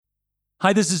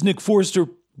Hi, this is Nick Forster.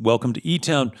 Welcome to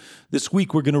E-Town. This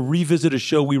week we're going to revisit a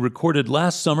show we recorded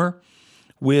last summer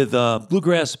with a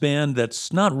bluegrass band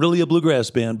that's not really a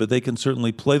bluegrass band, but they can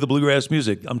certainly play the bluegrass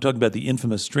music. I'm talking about the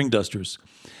infamous Stringdusters.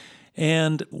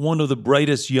 And one of the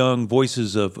brightest young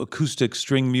voices of acoustic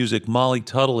string music, Molly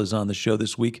Tuttle, is on the show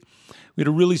this week. We had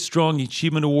a really strong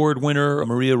Achievement Award winner,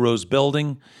 Maria Rose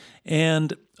Belding,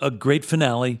 and a great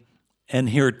finale, and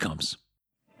here it comes.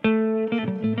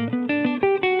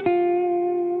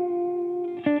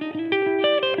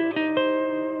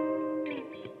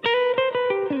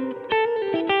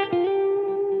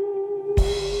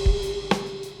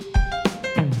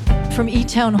 From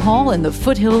E-Town Hall in the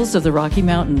foothills of the Rocky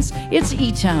Mountains, it's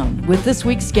E-Town with this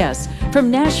week's guest from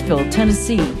Nashville,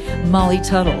 Tennessee, Molly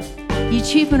Tuttle,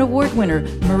 Achievement Award winner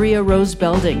Maria Rose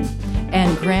Belding,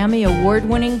 and Grammy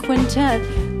Award-winning quintet,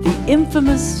 the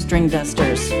infamous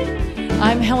Stringdusters.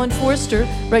 I'm Helen Forster.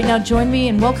 Right now, join me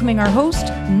in welcoming our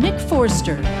host, Nick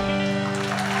Forster.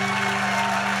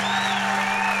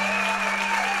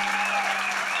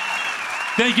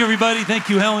 Thank you, everybody. Thank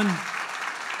you, Helen.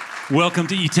 Welcome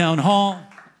to E-Town Hall.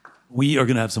 We are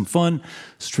going to have some fun.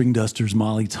 Stringdusters,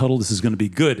 Molly Tuttle. This is going to be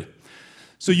good.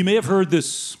 So you may have heard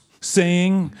this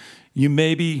saying. You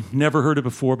maybe never heard it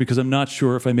before because I'm not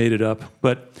sure if I made it up.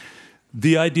 But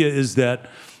the idea is that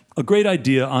a great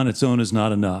idea on its own is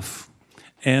not enough.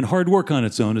 And hard work on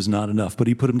its own is not enough. But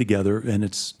you put them together and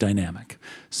it's dynamic.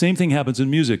 Same thing happens in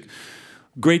music.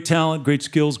 Great talent, great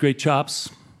skills, great chops.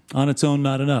 On its own,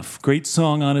 not enough. Great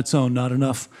song on its own, not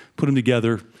enough. Put them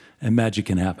together and magic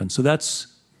can happen. So that's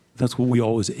what we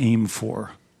always aim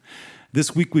for.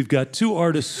 This week we've got two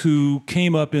artists who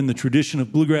came up in the tradition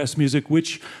of bluegrass music,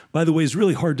 which, by the way, is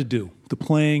really hard to do. The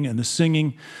playing and the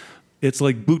singing, it's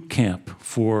like boot camp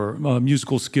for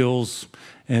musical skills,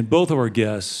 and both of our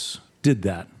guests did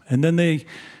that. And then they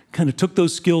kind of took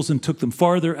those skills and took them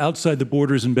farther outside the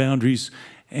borders and boundaries,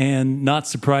 and not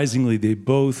surprisingly, they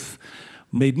both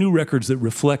made new records that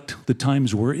reflect the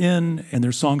times we're in, and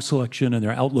their song selection and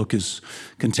their outlook is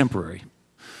contemporary.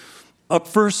 Up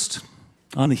first,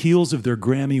 on the heels of their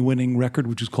Grammy-winning record,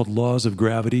 which is called Laws of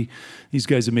Gravity, these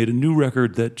guys have made a new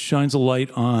record that shines a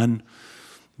light on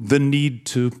the need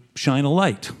to shine a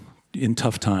light in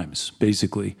tough times,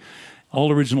 basically.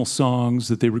 All original songs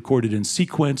that they recorded in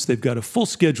sequence. They've got a full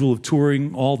schedule of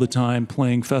touring all the time,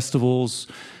 playing festivals,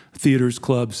 theaters,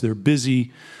 clubs. They're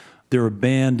busy. They're a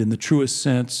band in the truest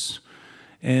sense,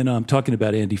 and I'm talking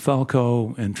about Andy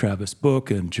Falco and Travis Book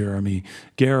and Jeremy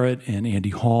Garrett and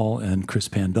Andy Hall and Chris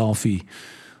Pandolfi.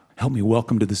 Help me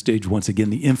welcome to the stage once again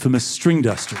the infamous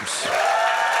Stringdusters.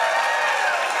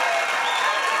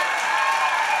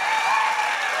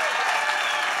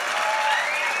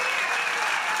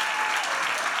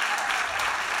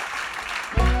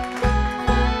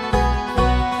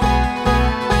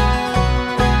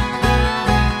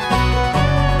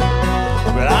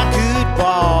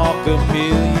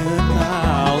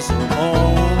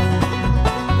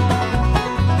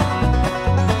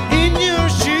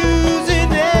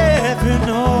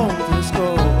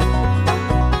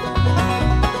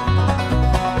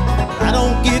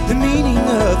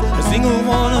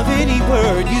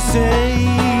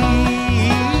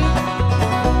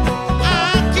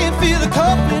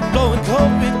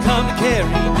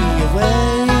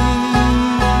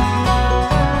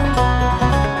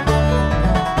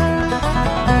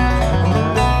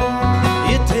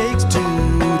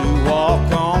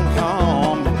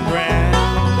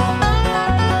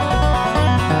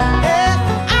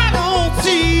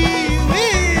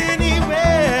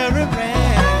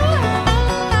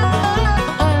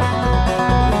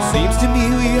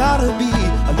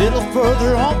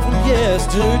 Further on from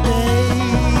yesterday,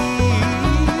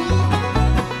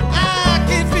 I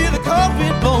can feel the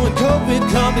carpet blowing, COVID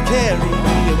come to carry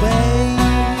me away.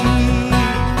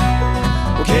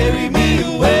 Well, carry me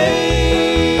away,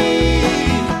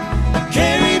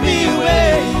 carry me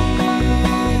away,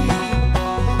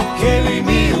 carry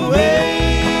me away,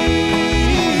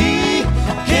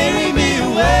 carry me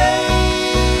away.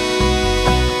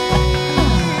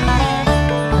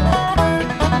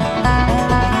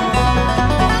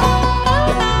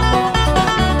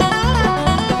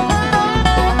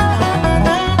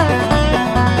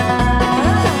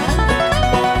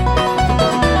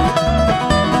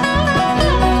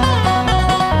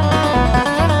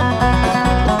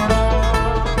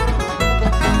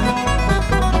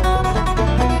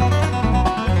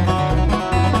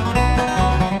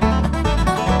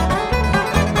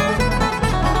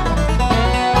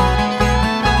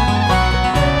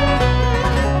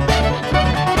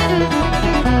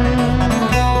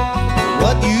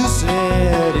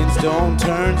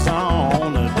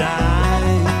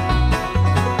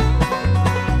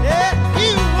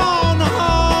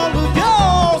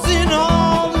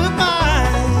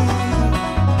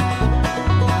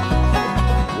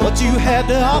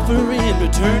 offer in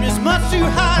return is much too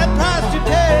high a price to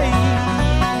pay.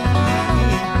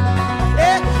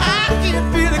 Yeah, I can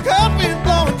feel the cold wind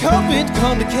blowing, cold wind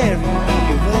come to carry me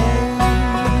away.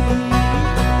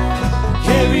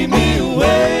 Carry me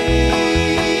away.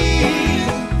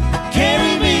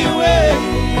 Carry me away.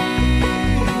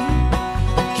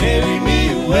 Carry me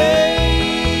away.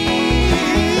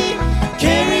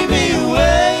 Carry me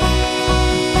away.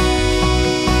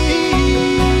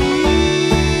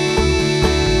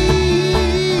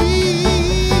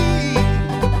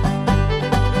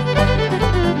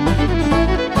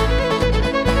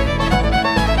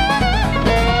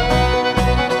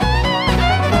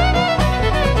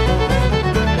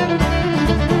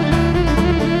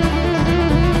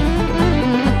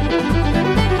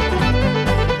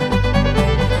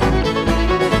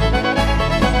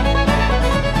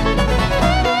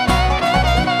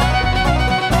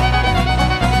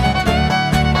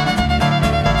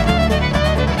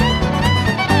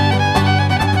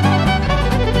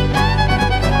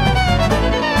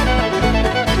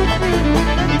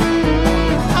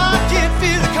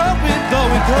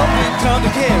 Come to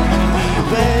carry me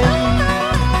away.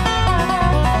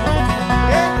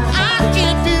 Yeah, I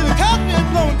can feel the cold wind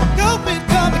blowing, cold wind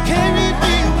come to carry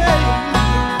me away.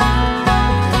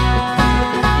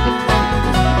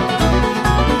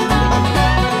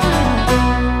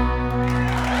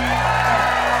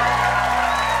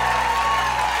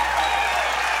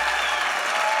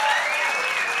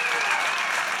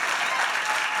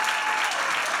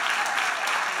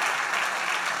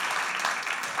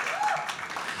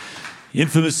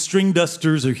 Infamous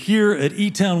Stringdusters are here at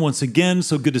E-Town once again.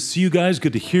 So good to see you guys.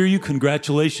 Good to hear you.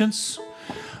 Congratulations.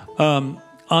 On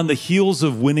the heels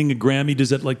of winning a Grammy, does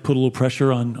that like put a little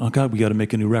pressure on, oh God, we got to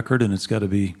make a new record and it's got to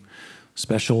be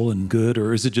special and good?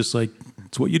 Or is it just like,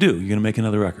 it's what you do? You're going to make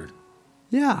another record?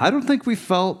 Yeah, I don't think we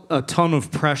felt a ton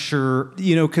of pressure,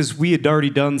 you know, because we had already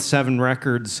done 7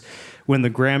 records when the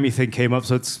Grammy thing came up.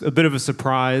 So it's a bit of a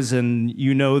surprise, and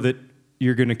you know that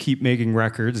you're going to keep making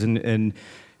records, and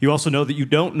you also know that you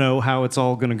don't know how it's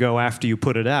all going to go after you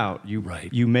put it out. You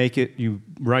make it, you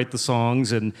write the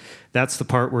songs, and that's the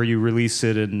part where you release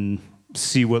it and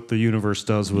see what the universe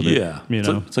does with it. Yeah, you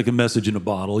know? It's like a message in a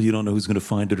bottle. You don't know who's going to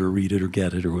find it or read it or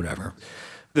get it or whatever.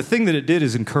 The thing that it did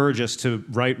is encourage us to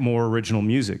write more original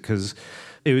music, because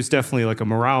it was definitely like a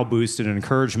morale boost and an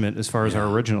encouragement as far as our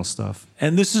original stuff.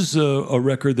 And this is a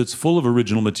record that's full of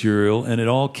original material, and it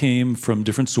all came from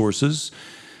different sources,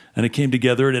 and it came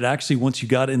together, and it actually, once you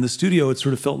got in the studio, it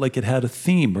sort of felt like it had a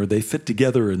theme, or they fit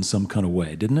together in some kind of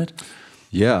way, didn't it?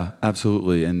 Yeah,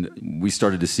 absolutely. And we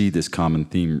started to see this common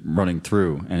theme running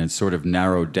through, and it sort of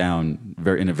narrowed down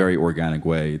in a very organic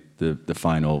way the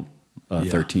final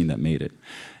 13 that made it.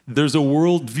 There's a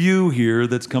worldview here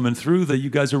that's coming through that you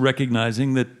guys are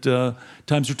recognizing that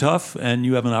times are tough, and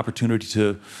you have an opportunity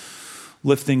to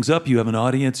lift things up. You have an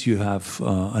audience, you have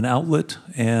an outlet,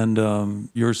 and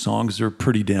your songs are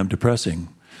pretty damn depressing.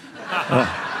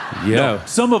 Yeah. No,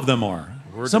 some of them are.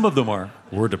 Some of them are.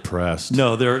 We're depressed.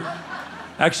 No,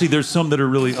 there's some that are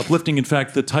really uplifting. In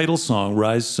fact, the title song,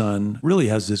 Rise Sun, really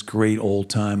has this great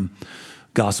old-time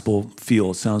gospel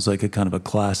feel. It sounds like a kind of a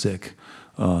classic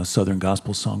Southern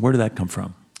gospel song. Where did that come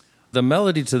from? The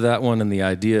melody to that one and the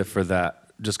idea for that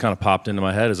just kind of popped into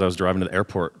my head as I was driving to the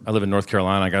airport. I live in North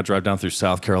Carolina. I got to drive down through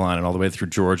South Carolina and all the way through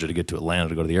Georgia to get to Atlanta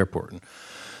to go to the airport. And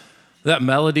that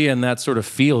melody and that sort of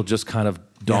feel just kind of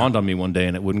dawned on me one day,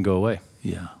 and it wouldn't go away.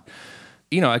 Yeah.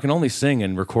 You know, I can only sing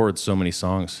and record so many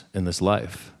songs in this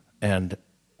life. And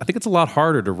I think it's a lot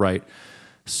harder to write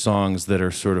songs that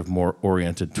are sort of more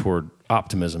oriented toward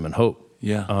optimism and hope.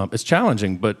 Yeah. It's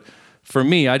challenging, but for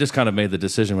me, I just kind of made the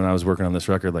decision when I was working on this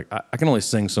record, like, I can only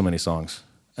sing so many songs.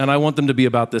 And I want them to be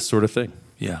about this sort of thing.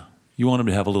 Yeah. You want them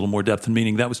to have a little more depth and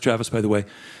meaning. That was Travis, by the way.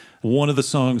 One of the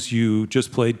songs you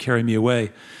just played, Carry Me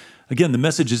Away. Again, the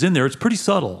message is in there. It's pretty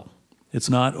subtle. It's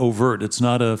not overt. It's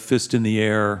not a fist in the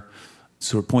air,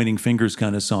 sort of pointing fingers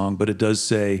kind of song, but it does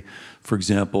say, for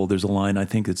example, there's a line, I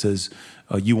think, that says,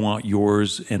 you want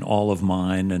yours and all of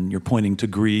mine, and you're pointing to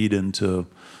greed and to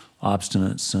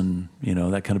obstinance and, you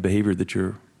know, that kind of behavior that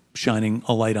you're shining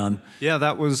a light on. Yeah,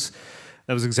 that was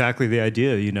exactly the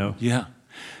idea, you know. Yeah.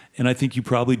 And I think you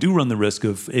probably do run the risk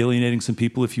of alienating some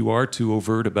people if you are too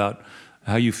overt about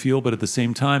how you feel, but at the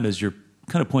same time, as you're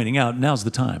kind of pointing out, now's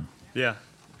the time. Yeah.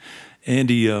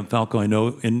 Andy Falco, I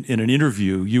know in an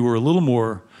interview, you were a little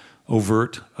more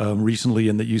overt recently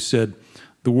in that you said,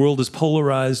 the world is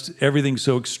polarized, everything's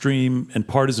so extreme, and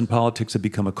partisan politics have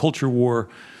become a culture war.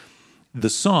 The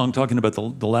song, talking about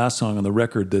the last song on the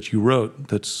record that you wrote,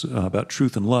 that's about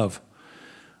truth and love,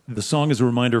 The song is a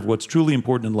reminder of what's truly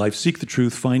important in life. Seek the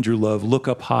truth, find your love, look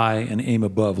up high and aim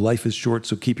above. Life is short,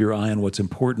 so keep your eye on what's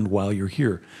important while you're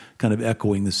here. Kind of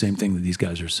echoing the same thing that these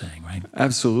guys are saying, right?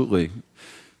 Absolutely.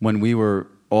 When we were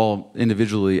all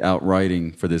individually out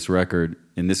writing for this record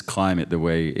in this climate the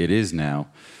way it is now,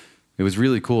 it was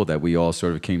really cool that we all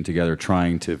sort of came together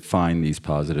trying to find these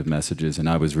positive messages, and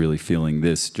I was really feeling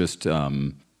this.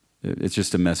 It's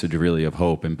just a message really of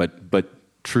hope, but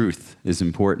truth is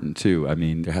important too. I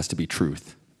mean, there has to be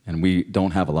truth, and we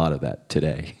don't have a lot of that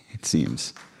today, it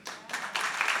seems.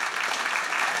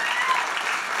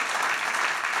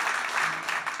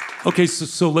 Okay,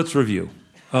 so let's review.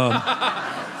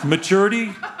 Maturity,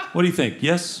 what do you think?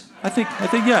 Yes? I think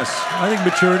yes. I think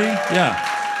maturity, yeah.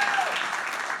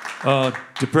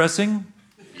 Depressing?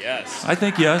 Yes. I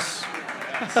think yes.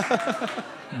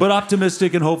 But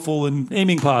optimistic and hopeful and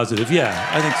aiming positive, yeah,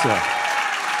 I think so.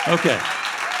 Okay.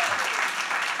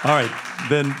 All right,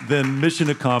 then mission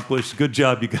accomplished. Good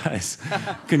job, you guys.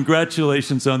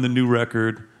 Congratulations on the new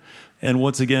record. And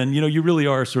once again, you really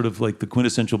are sort of like the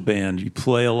quintessential band. You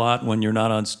play a lot when you're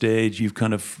not on stage. You've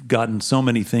kind of gotten so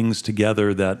many things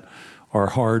together that are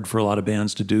hard for a lot of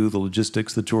bands to do, the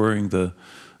logistics, the touring, the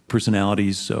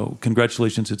personalities. So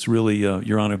congratulations. It's really,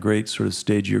 you're on a great sort of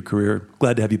stage of your career.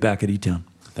 Glad to have you back at E-Town.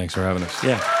 Thanks for having us.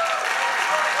 Yeah.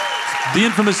 The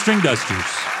infamous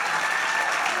Stringdusters.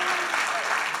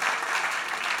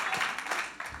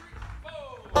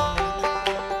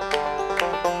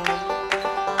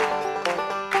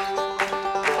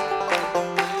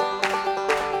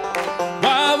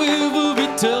 Why we worry,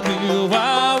 tell me.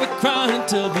 Why we crying,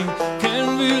 tell me.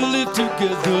 Can we live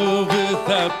together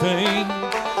without pain?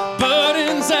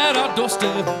 Burdens at our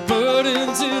doorstep,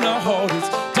 burdens in our heart. It's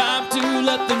time to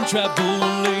let them travel,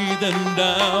 lay them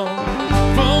down.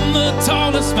 From the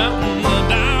tallest mountain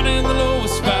down in the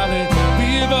lowest valley,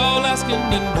 we're all asking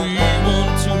and we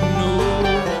want to know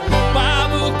why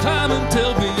we're climbing,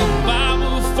 tell me. Why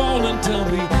we're falling, tell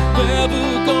me. Where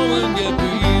we're going, yeah,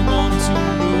 we want to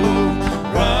know.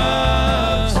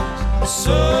 Rise,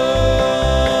 sunrise.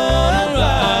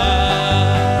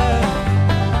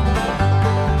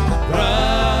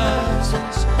 Rise,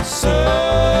 sunrise,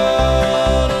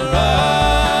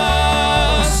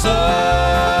 sunrise.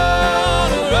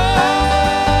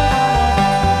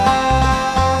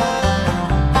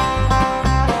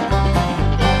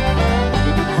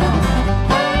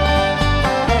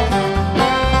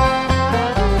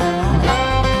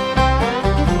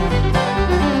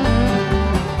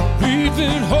 We've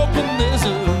been hoping there's a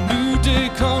new day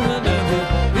coming,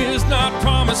 and it is not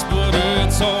promised, but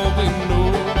it's all we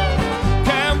know.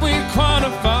 Can we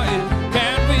quantify it?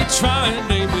 Can we try and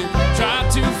name it? Try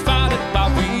to find it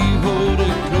while we hold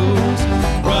it close.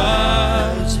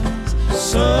 Rise,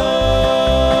 sunrise.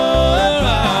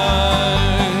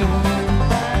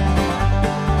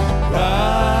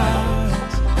 Rise,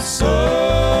 sunrise,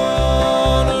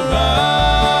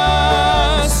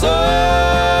 sunrise.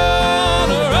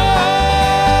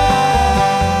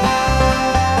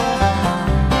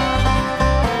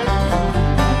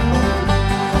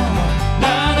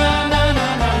 Na na na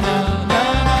na na na na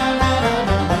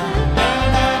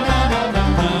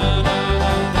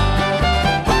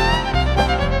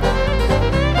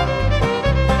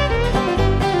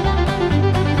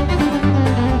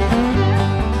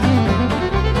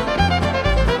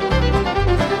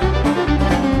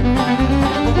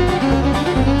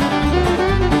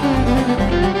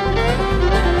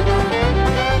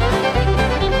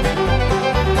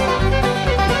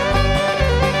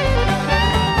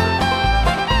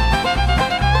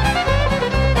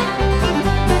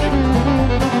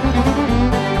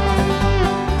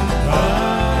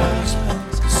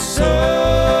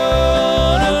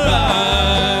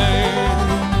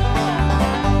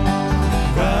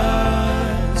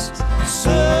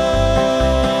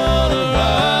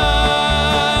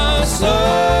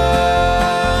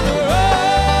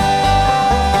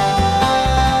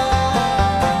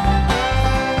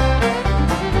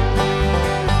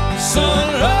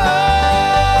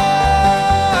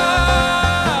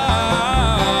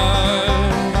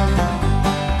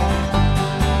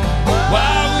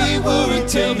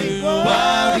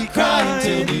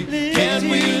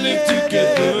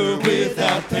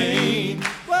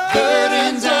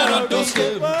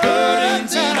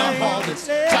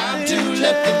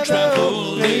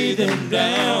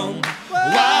down.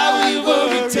 Why we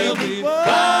worry, tell me.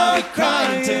 Why we cry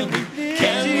and tell me.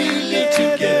 Can we live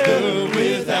together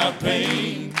without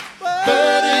pain?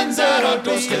 Burdens at our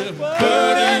doorstep,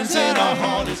 burdens in our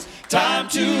heart. It's time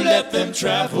to let them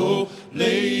travel,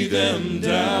 lay them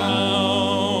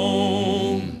down.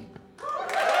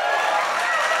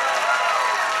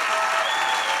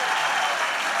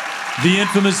 the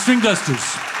infamous Stringdusters,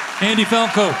 Andy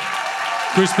Falco,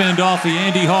 Chris Pandolfi,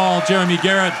 Andy Hall, Jeremy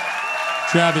Garrett,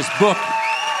 Travis Book.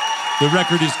 The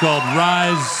record is called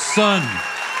Rise Sun,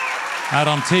 out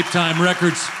on Tape Time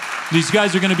Records. These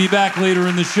guys are going to be back later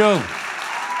in the show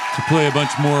to play a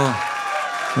bunch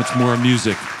more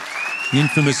music. The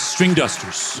infamous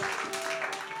Stringdusters.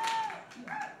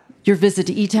 Your visit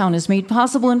to E-Town is made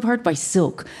possible in part by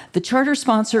Silk, the charter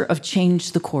sponsor of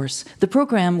Change the Course. The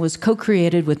program was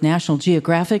co-created with National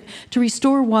Geographic to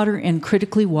restore water in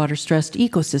critically water-stressed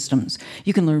ecosystems.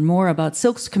 You can learn more about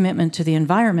Silk's commitment to the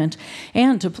environment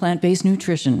and to plant-based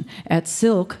nutrition at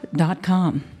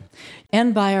silk.com.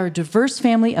 And by our diverse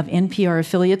family of NPR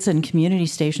affiliates and community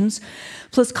stations,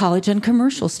 plus college and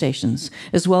commercial stations,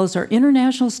 as well as our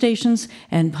international stations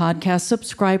and podcast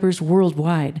subscribers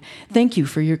worldwide. Thank you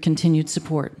for your continued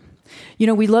support. You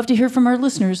know, we love to hear from our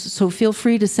listeners, so feel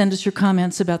free to send us your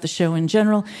comments about the show in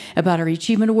general, about our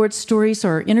Achievement Awards stories or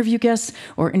our interview guests,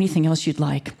 or anything else you'd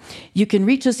like. You can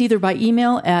reach us either by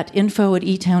email at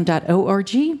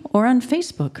info@etown.org or on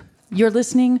Facebook. You're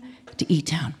listening to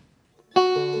E-Town.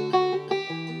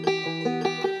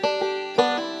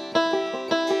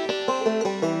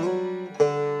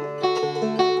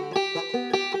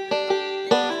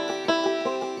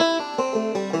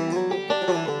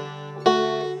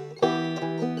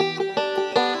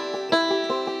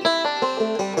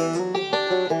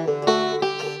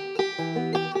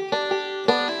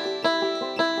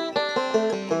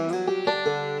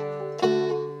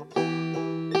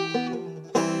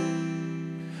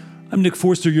 I'm Nick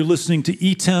Forster. You're listening to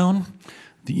E-Town.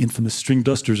 The infamous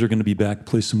Stringdusters are going to be back,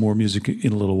 play some more music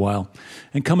in a little while.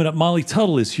 And coming up, Molly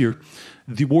Tuttle is here,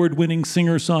 the award-winning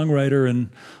singer-songwriter and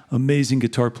amazing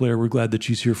guitar player. We're glad that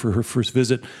she's here for her first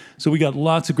visit. So we got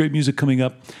lots of great music coming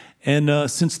up. And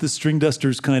since the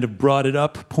Stringdusters kind of brought it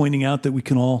up, pointing out that we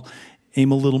can all aim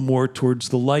a little more towards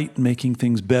the light, making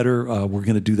things better. We're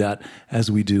going to do that as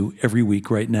we do every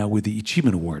week right now with the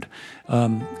Achievement Award.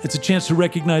 It's a chance to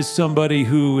recognize somebody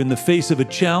who, in the face of a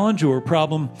challenge or a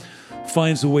problem,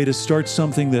 finds a way to start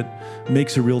something that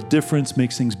makes a real difference,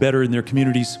 makes things better in their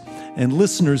communities. And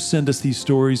listeners send us these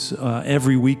stories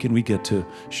every week, and we get to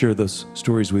share those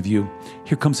stories with you.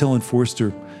 Here comes Helen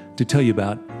Forster to tell you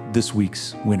about this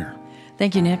week's winner.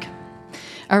 Thank you, Nick.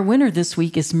 Our winner this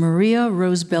week is Maria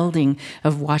Rose Belding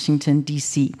of Washington,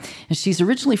 D.C. And she's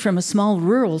originally from a small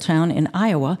rural town in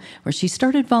Iowa, where she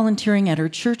started volunteering at her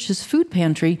church's food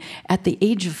pantry at the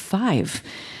age of 5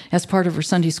 as part of her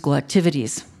Sunday school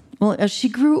activities. Well, as she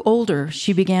grew older,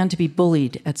 she began to be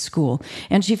bullied at school,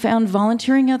 and she found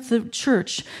volunteering at the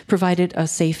church provided a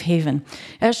safe haven.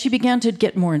 As she began to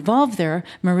get more involved there,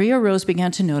 Maria Rose began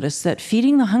to notice that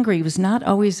feeding the hungry was not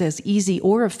always as easy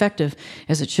or effective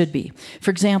as it should be.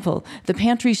 For example, the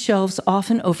pantry shelves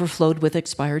often overflowed with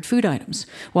expired food items,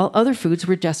 while other foods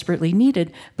were desperately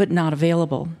needed but not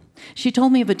available. She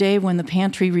told me of a day when the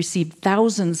pantry received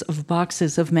thousands of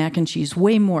boxes of mac and cheese,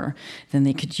 way more than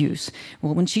they could use.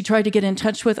 Well, when she tried to get in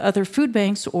touch with other food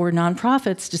banks or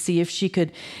nonprofits to see if she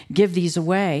could give these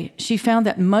away, she found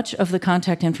that much of the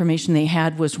contact information they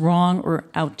had was wrong or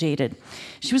outdated.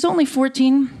 She was only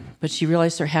 14, but she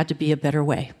realized there had to be a better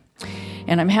way.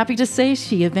 And I'm happy to say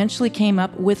she eventually came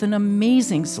up with an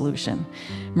amazing solution.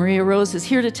 Maria Rose is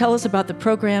here to tell us about the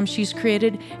program she's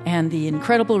created and the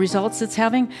incredible results it's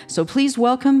having. So please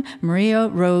welcome Maria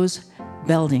Rose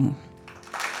Belding.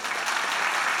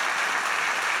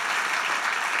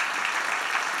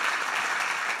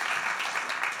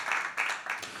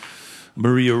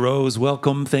 Maria Rose,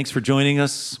 welcome. Thanks for joining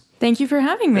us. Thank you for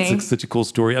having me. That's such a cool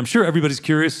story. I'm sure everybody's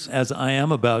curious, as I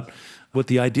am, about what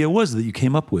the idea was that you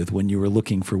came up with when you were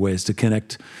looking for ways to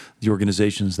connect the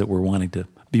organizations that were wanting to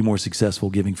be more successful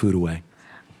giving food away.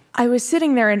 I was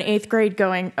sitting there in 8th grade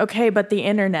going, okay, but the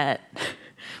internet.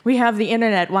 We have the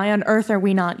internet. Why on earth are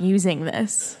we not using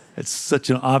this? It's such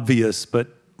an obvious but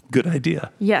good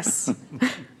idea. Yes.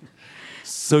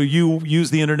 So you use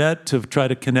the internet to try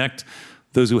to connect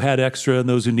those who had extra and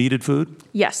those who needed food?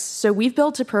 Yes. So we've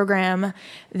built a program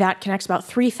that connects about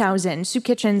 3,000 soup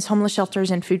kitchens, homeless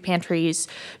shelters, and food pantries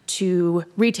to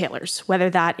retailers, whether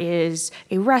that is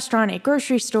a restaurant, a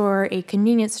grocery store, a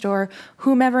convenience store,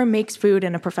 whomever makes food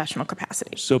in a professional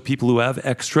capacity. So people who have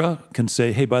extra can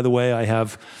say, hey, by the way, I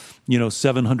have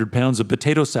 700 pounds of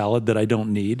potato salad that I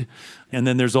don't need. And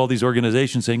then there's all these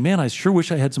organizations saying, man, I sure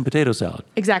wish I had some potato salad.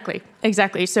 Exactly.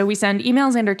 So we send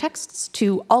emails and or texts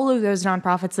to all of those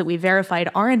nonprofits that we verified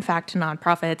are in fact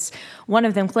nonprofits. One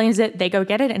of them claims it, they go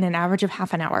get it in an average of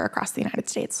half an hour across the United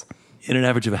States. In an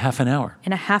average of a half an hour.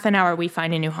 In a half an hour, we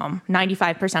find a new home,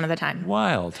 95% of the time.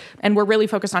 Wild. And we're really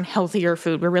focused on healthier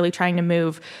food. We're really trying to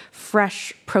move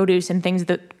fresh produce and things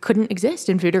that couldn't exist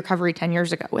in food recovery 10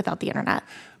 years ago without the internet.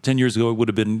 10 years ago, it would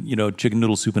have been, chicken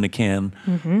noodle soup in a can.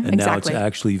 And now it's exactly.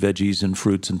 actually veggies and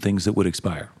fruits and things that would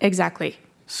expire. Exactly.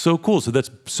 So cool. So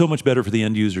that's so much better for the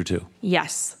end user, too.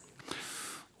 Yes.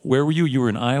 Where were you? You were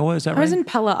in Iowa, is that right? I was in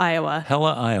Pella, Iowa.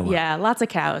 Pella, Iowa. Yeah, lots of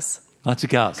cows. Lots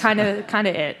of cows. Kind of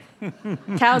it.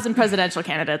 Cows and presidential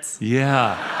candidates.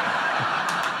 Yeah.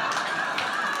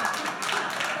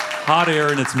 Hot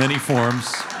air in its many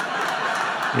forms.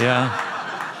 Yeah.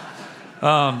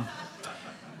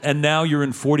 And now you're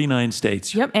in 49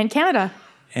 states. Yep, and Canada.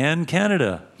 And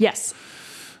Canada. Yes.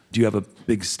 Do you have a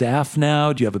big staff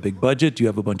now? Do you have a big budget? Do you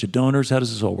have a bunch of donors? How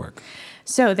does this all work?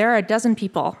 So there are a dozen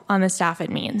people on the staff at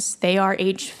Means. They are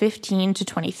aged 15 to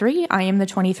 23. I am the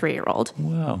 23-year-old.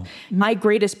 Wow. My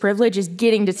greatest privilege is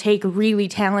getting to take really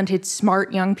talented,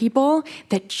 smart young people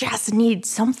that just need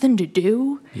something to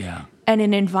do Yeah. and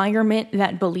an environment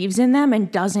that believes in them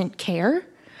and doesn't care.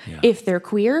 Yeah. If they're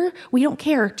queer, we don't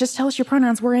care. Just tell us your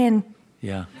pronouns. We're in.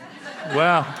 Yeah.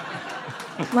 Wow.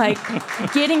 Like,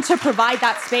 getting to provide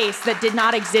that space that did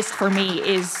not exist for me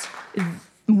is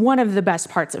one of the best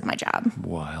parts of my job.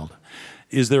 Wild.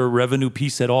 Is there a revenue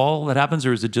piece at all that happens,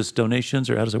 or is it just donations,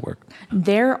 or how does it work?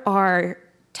 There are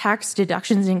tax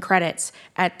deductions and credits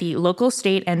at the local,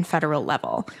 state, and federal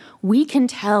level. We can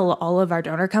tell all of our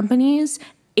donor companies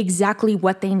exactly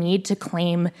what they need to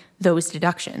claim those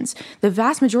deductions. The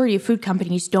vast majority of food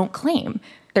companies don't claim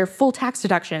their full tax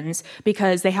deductions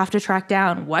because they have to track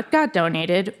down what got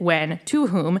donated, when, to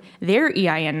whom, their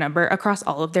EIN number across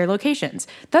all of their locations.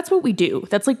 That's what we do.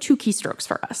 That's like 2 keystrokes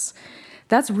for us.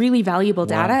 That's really valuable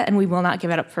data, and we will not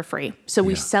give it up for free. So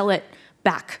we sell it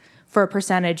back for a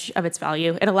percentage of its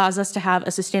value. It allows us to have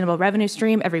a sustainable revenue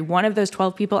stream. Every one of those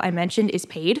 12 people I mentioned is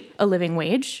paid a living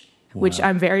wage, which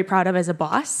I'm very proud of as a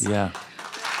boss. Yeah.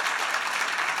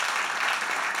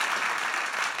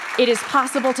 It is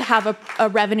possible to have a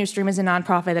revenue stream as a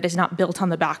nonprofit that is not built on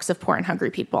the backs of poor and hungry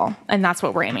people, and that's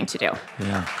what we're aiming to do.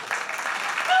 Yeah.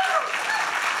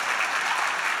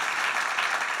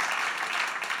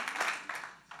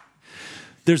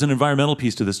 There's an environmental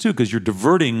piece to this, too, because you're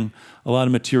diverting a lot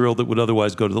of material that would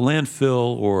otherwise go to the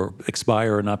landfill or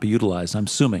expire or not be utilized, I'm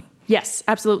assuming. Yes,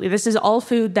 absolutely. This is all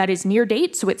food that is near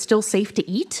date, so it's still safe to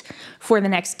eat for the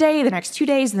next day, the next 2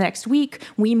 days, the next week.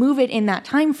 We move it in that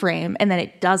time frame, and then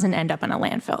it doesn't end up in a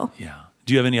landfill. Yeah.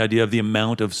 Do you have any idea of the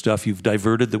amount of stuff you've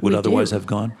diverted that would otherwise have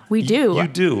gone? We do. You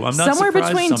do. I'm not Somewhere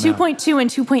surprised between somehow. 2.2 and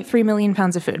 2.3 million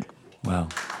pounds of food. Wow.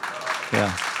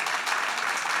 Yeah.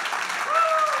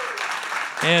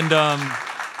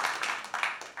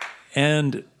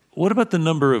 And what about the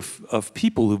number of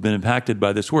people who've been impacted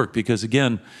by this work? Because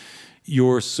again,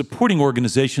 you're supporting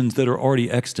organizations that are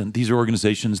already extant. These are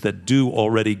organizations that do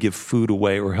already give food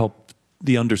away or help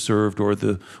the underserved or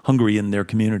the hungry in their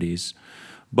communities.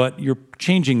 But you're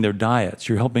changing their diets.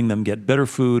 You're helping them get better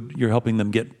food. You're helping them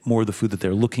get more of the food that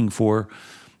they're looking for.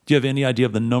 Do you have any idea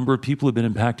of the number of people who've been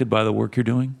impacted by the work you're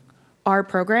doing? Our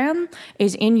program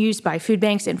is in use by food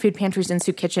banks and food pantries and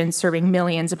soup kitchens, serving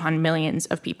millions upon millions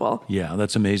of people. Yeah,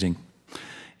 that's amazing.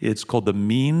 It's called the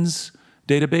Means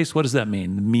database. What does that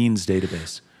mean, the Means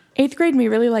database? 8th grade, we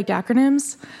really liked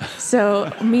acronyms.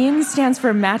 So MEANS stands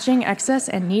for Matching Excess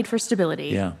and Need for Stability.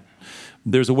 Yeah.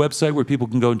 There's a website where people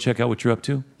can go and check out what you're up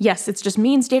to? Yes, it's just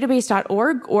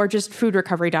meansdatabase.org or just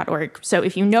foodrecovery.org. So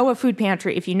if you know a food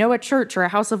pantry, if you know a church or a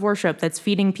house of worship that's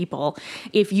feeding people,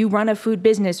 if you run a food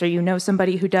business or you know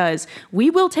somebody who does,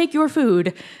 we will take your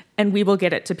food and we will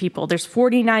get it to people. There's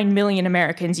 49 million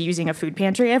Americans using a food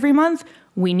pantry every month.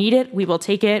 We need it. We will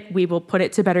take it. We will put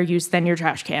it to better use than your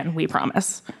trash can. We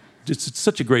promise. It's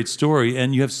such a great story,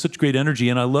 and you have such great energy,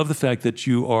 and I love the fact that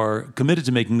you are committed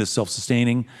to making this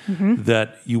self-sustaining,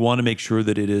 that you want to make sure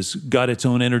that it has got its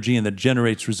own energy and that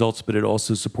generates results, but it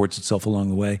also supports itself along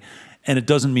the way. And it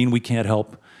doesn't mean we can't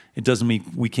help. It doesn't mean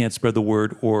we can't spread the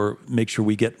word or make sure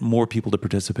we get more people to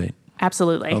participate.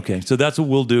 Absolutely. Okay, so that's what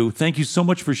we'll do. Thank you so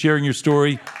much for sharing your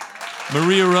story.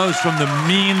 Maria Rose from the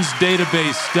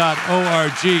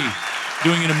meansdatabase.org,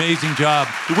 doing an amazing job.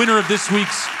 The winner of this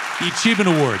week's Achievement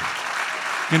Award.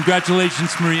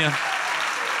 Congratulations, Maria.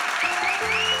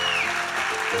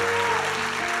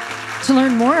 To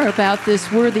learn more about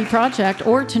this worthy project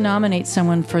or to nominate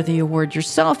someone for the award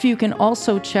yourself, you can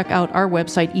also check out our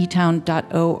website,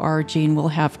 etown.org, and we'll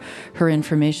have her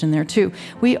information there too.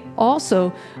 We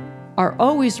also are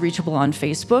always reachable on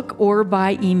Facebook or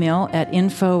by email at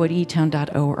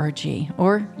info@etown.org.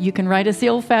 Or you can write us the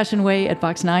old-fashioned way at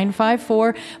Box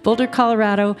 954, Boulder,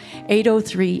 Colorado,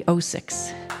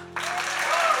 80306.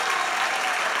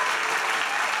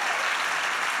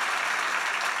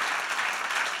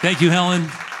 Thank you, Helen.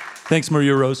 Thanks,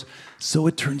 Maria Rose. So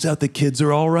it turns out the kids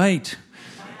are all right.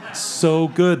 So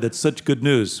good. That's such good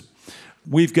news.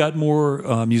 We've got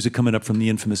more music coming up from the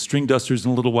infamous Stringdusters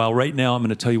in a little while. Right now, I'm going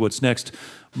to tell you what's next.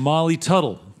 Molly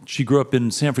Tuttle. She grew up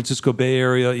in San Francisco Bay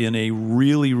Area in a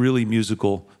really, really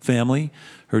musical family.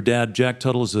 Her dad, Jack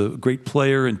Tuttle, is a great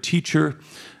player and teacher.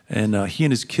 And he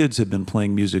and his kids have been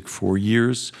playing music for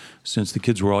years. Since the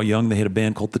kids were all young, they had a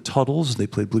band called the Tuttles. They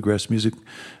played bluegrass music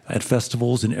at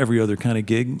festivals and every other kind of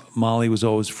gig. Molly was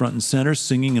always front and center,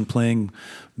 singing and playing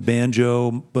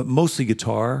banjo, but mostly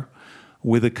guitar,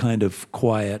 with a kind of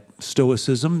quiet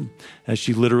stoicism, as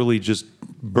she literally just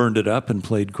burned it up and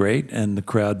played great, and the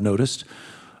crowd noticed.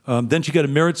 Then she got a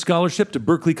merit scholarship to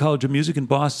Berklee College of Music in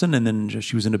Boston, and then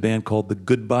she was in a band called the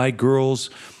Goodbye Girls,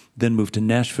 then moved to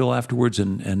Nashville afterwards,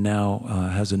 and now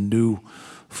has a new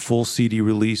full CD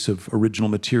release of original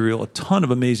material, a ton of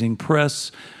amazing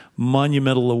press,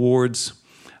 monumental awards,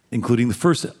 including the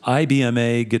first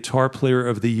IBMA Guitar Player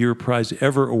of the Year prize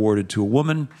ever awarded to a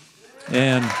woman,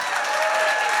 and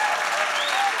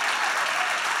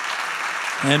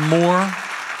more.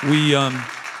 We, and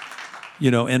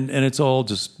it's all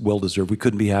just well-deserved. We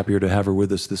couldn't be happier to have her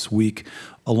with us this week,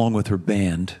 along with her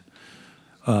band.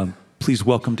 Please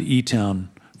welcome to E-Town,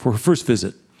 for her first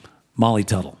visit, Molly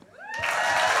Tuttle.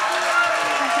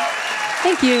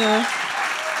 Thank you.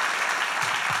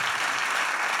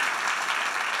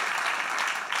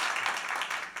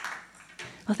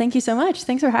 Well, thank you so much.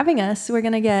 Thanks for having us. We're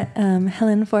going to get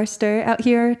Helen Forster out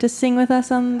here to sing with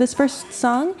us on this first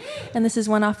song. And this is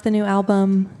one off the new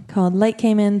album called Light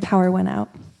Came In, Power Went Out.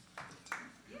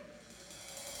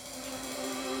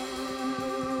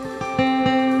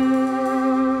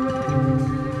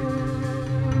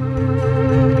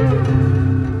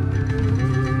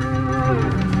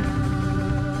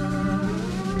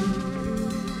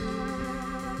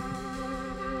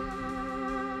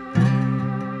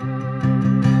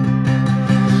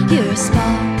 Your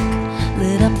spark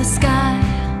lit up the sky,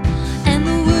 and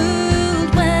the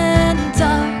world went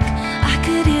dark. I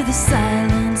could hear the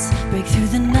silence break through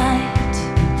the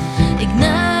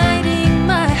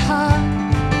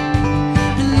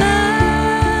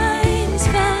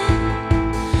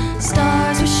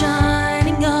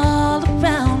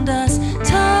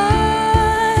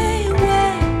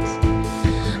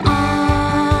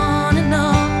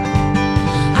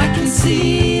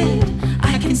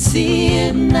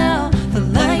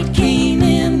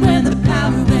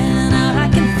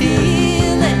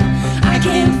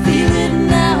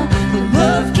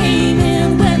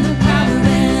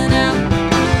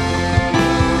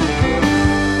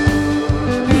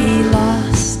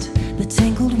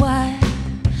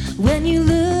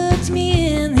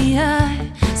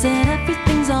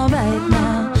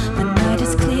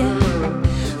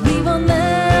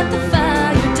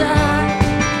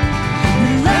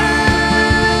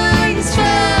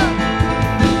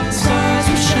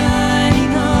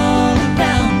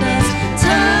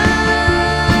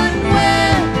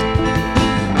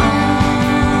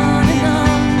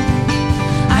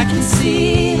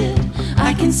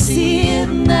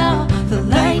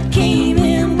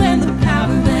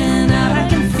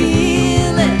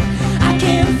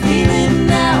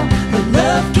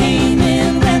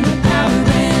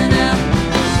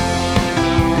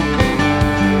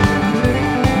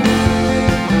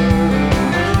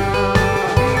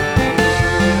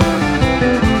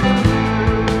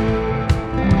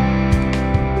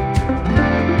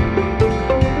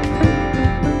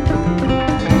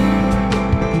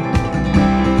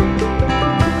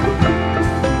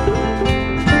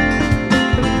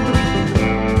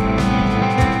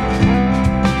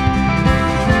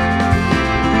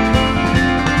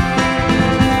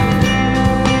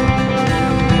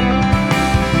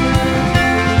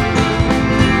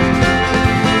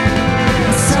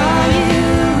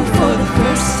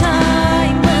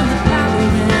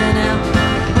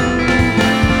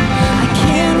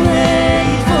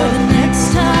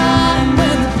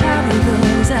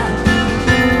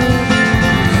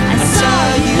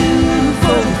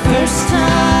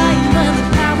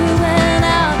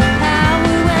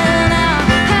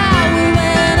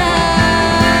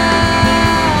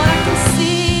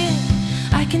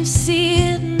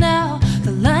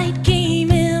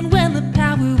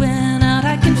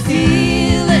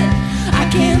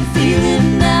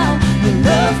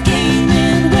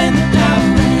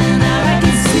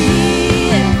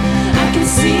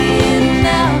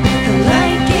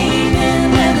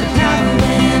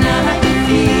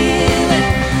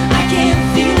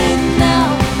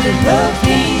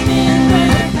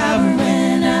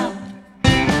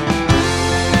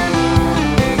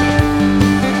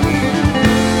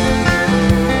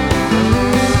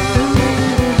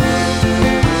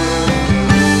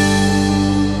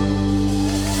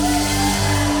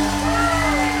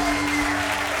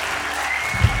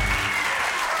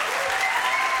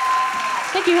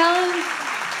Helen.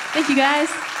 Thank you, guys.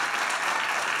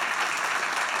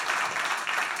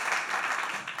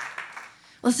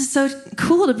 Well, this is so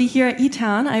cool to be here at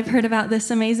E-Town. I've heard about this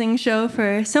amazing show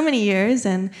for so many years,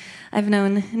 and I've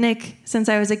known Nick since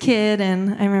I was a kid,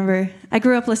 and I remember I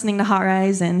grew up listening to Hot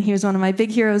Rise, and he was one of my big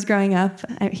heroes growing up.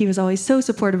 He was always so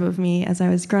supportive of me as I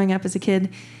was growing up as a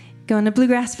kid, going to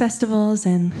bluegrass festivals,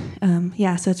 and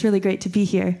so it's really great to be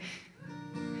here.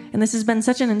 And this has been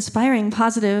such an inspiring,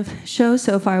 positive show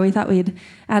so far. We thought we'd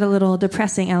add a little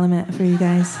depressing element for you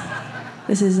guys.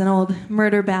 This is an old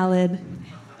murder ballad.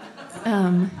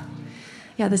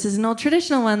 This is an old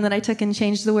traditional one that I took and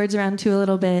changed the words around to a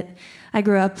little bit. I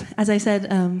grew up, as I said,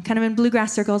 kind of in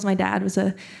bluegrass circles. My dad was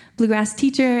a bluegrass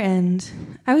teacher, and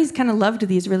I always kind of loved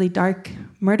these really dark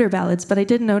murder ballads, but I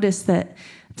did notice that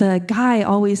the guy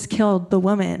always killed the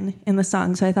woman in the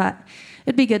song, so I thought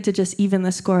it'd be good to just even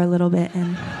the score a little bit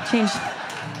and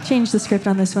change the script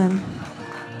on this one.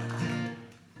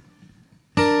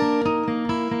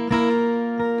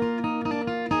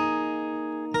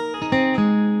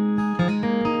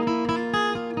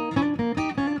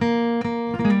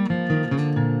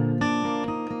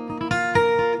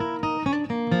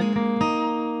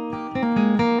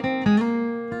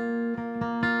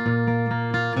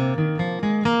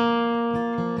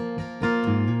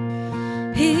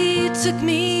 Took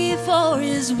me for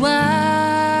his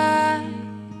wife.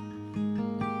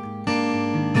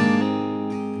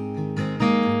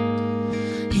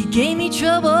 He gave me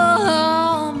trouble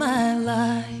all my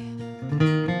life.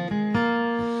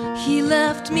 He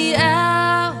left me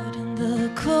out in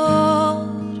the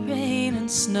cold rain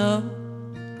and snow.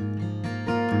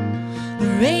 The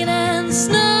rain and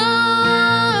snow.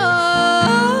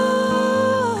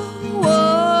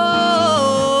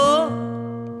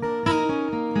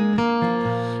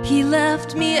 He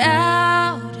left me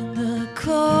out in the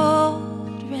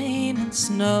cold rain and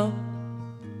snow.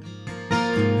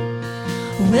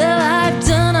 Well, I've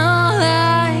done all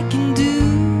I can do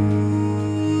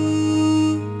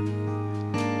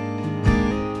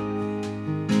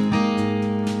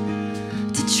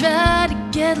to try to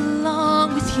get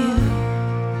along with you,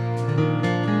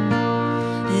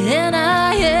 and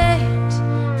I ain't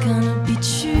gonna be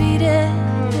treated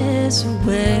this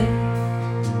way.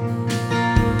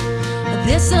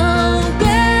 This way.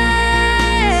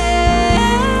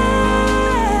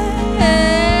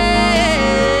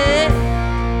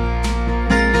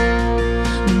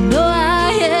 No,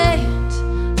 I ain't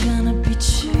gonna be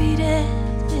treated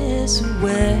this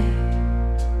way.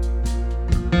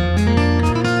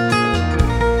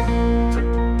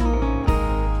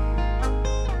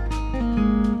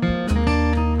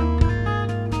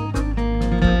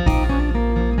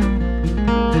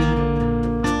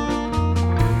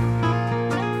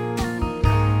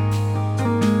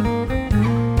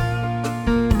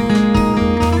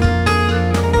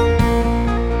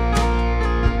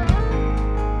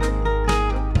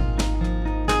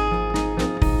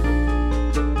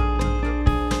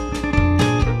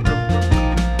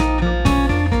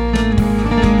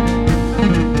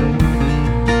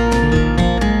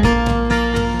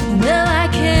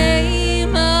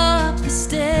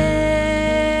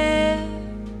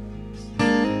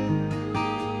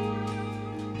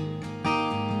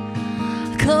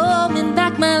 Combing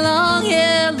back my long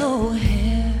yellow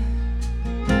hair,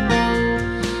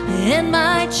 and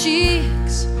my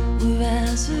cheeks were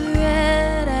as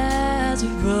red as a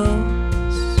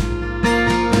rose,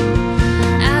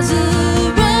 as a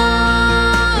rose.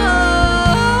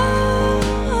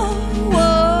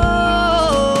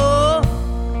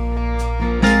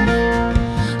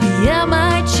 Yeah,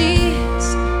 my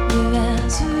cheeks were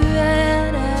as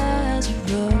red as a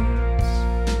rose.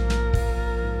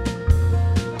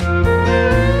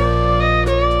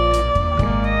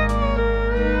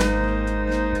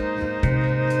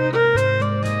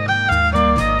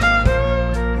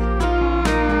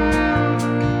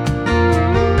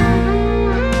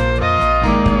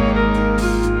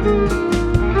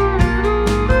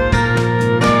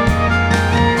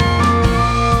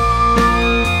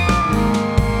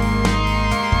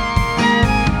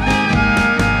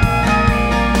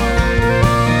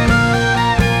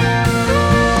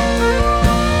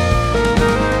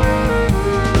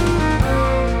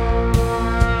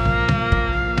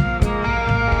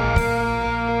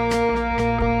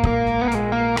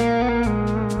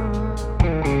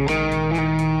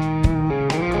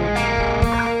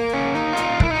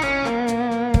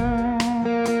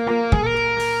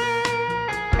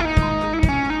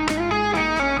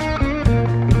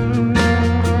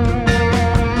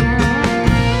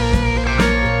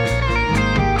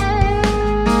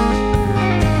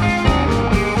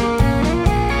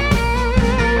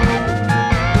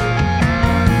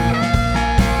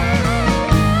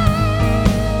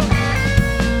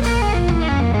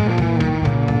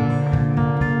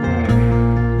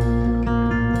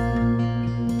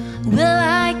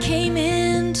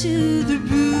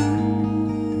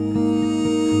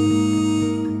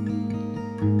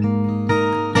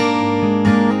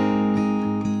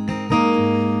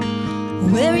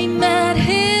 where he met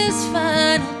his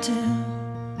final doom.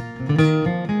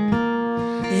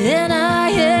 And I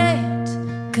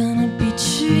ain't gonna be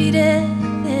treated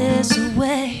this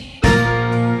way.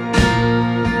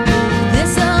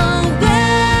 This way.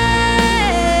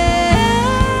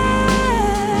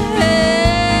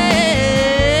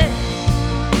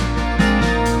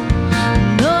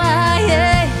 No, I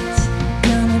ain't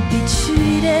gonna be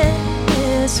treated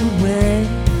this way.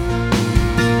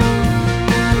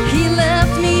 He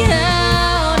left me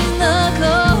out in the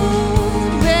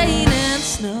cold rain and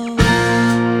snow.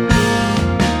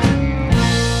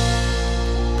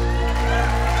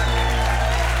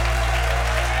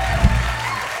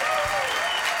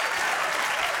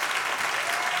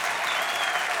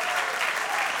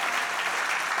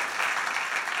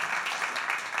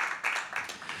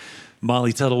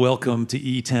 Molly Tuttle, welcome to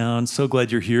E-Town. So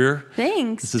glad you're here.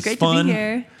 Thanks. This is Great fun. to be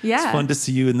here. Yeah. It's fun to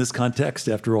see you in this context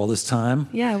after all this time.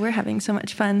 Yeah, we're having so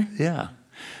much fun. Yeah.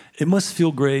 It must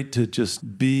feel great to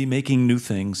just be making new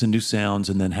things and new sounds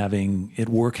and then having it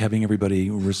work, having everybody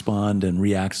respond and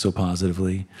react so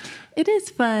positively. It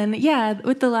is fun. Yeah,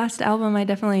 with the last album, I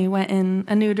definitely went in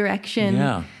a new direction.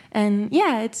 Yeah. And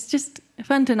yeah, it's just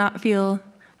fun to not feel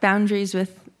boundaries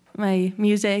with my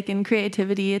music and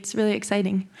creativity. It's really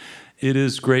exciting. It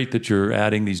is great that you're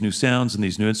adding these new sounds and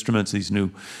these new instruments, these new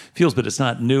feels, but it's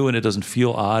not new and it doesn't feel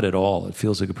odd at all. It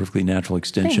feels like a perfectly natural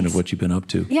extension Thanks. of what you've been up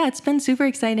to. Yeah, it's been super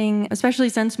exciting, especially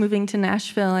since moving to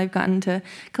Nashville. I've gotten to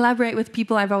collaborate with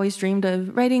people I've always dreamed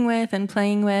of writing with and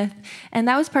playing with. And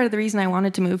that was part of the reason I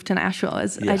wanted to move to Nashville,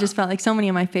 is Yeah. I just felt like so many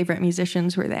of my favorite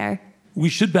musicians were there. We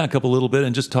should back up a little bit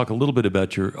and just talk a little bit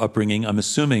about your upbringing. I'm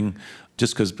assuming,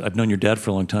 just because I've known your dad for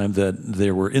a long time, that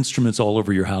there were instruments all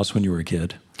over your house when you were a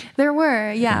kid. There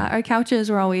were, yeah. Our couches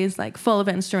were always like full of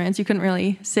instruments. You couldn't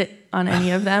really sit on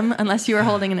any of them unless you were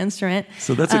holding an instrument.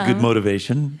 So that's a good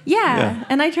motivation. Yeah,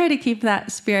 and I try to keep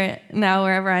that spirit now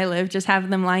wherever I live, just have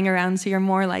them lying around so you're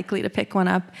more likely to pick one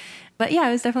up. But yeah,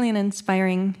 it was definitely an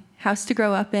inspiring house to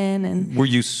grow up in. And Were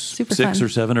you super 6 fun. or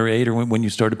 7 or 8 or when you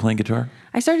started playing guitar?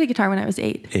 I started guitar when I was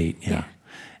 8. 8, yeah.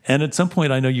 And at some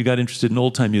point, I know you got interested in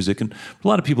old-time music, and a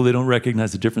lot of people, they don't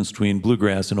recognize the difference between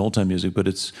bluegrass and old-time music, but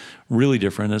it's really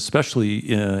different, especially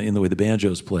in the way the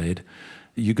banjo's played.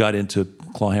 You got into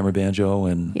clawhammer banjo,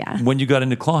 and Yeah. when you got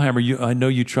into clawhammer, I know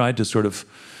you tried to sort of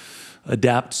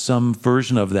adapt some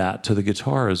version of that to the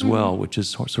guitar as well, which is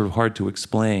sort of hard to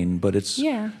explain, but it's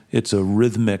a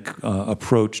rhythmic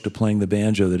approach to playing the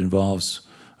banjo that involves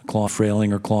claw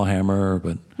frailing or claw hammer,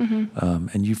 but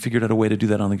and you figured out a way to do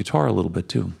that on the guitar a little bit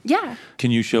too. Yeah. Can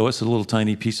you show us a little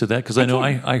tiny piece of that? Because I know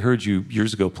I heard you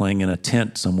years ago playing in a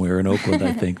tent somewhere in Oakland,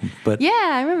 I think. But Yeah,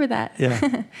 I remember that.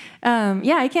 Yeah.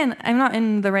 Yeah, I can. I'm not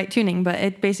in the right tuning, but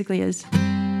it basically is.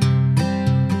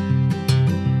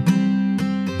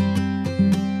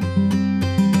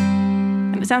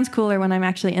 It sounds cooler when I'm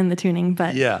actually in the tuning,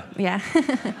 but Yeah. yeah.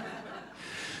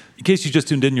 In case you just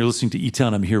tuned in, you're listening to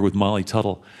E-Town. I'm here with Molly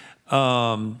Tuttle.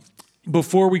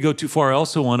 Before we go too far, I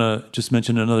also want to just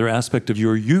mention another aspect of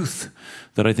your youth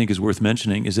that I think is worth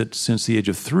mentioning, is that since the age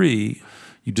of 3,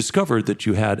 you discovered that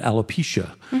you had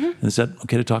alopecia. And is that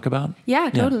okay to talk about? Yeah,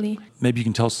 totally. Maybe you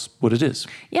can tell us what it is.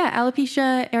 Yeah,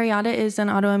 alopecia areata is an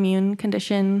autoimmune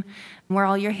condition where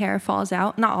all your hair falls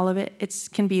out. Not all of it. It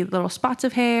can be little spots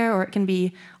of hair, or it can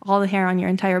be all the hair on your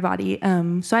entire body.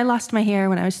 So I lost my hair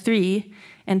when I was 3,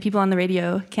 and people on the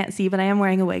radio can't see, but I am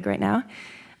wearing a wig right now.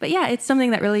 But yeah, it's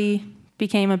something that really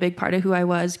became a big part of who I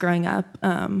was growing up.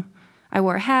 I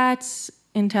wore hats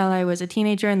until I was a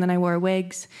teenager, and then I wore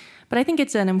wigs. But I think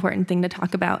it's an important thing to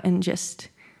talk about and just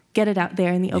get it out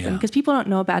there in the open, because people don't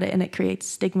know about it, and it creates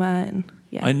stigma. And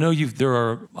yeah, I know there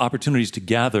are opportunities to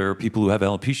gather people who have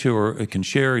alopecia or can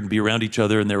share and be around each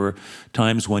other. And there were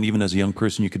times when, even as a young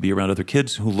person, you could be around other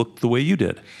kids who looked the way you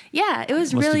did. Yeah, it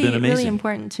was Must have really, been amazing. really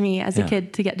important to me as a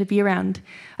kid to get to be around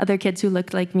other kids who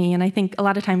looked like me. And I think a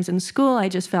lot of times in school, I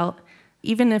just felt,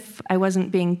 even if I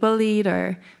wasn't being bullied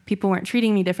or people weren't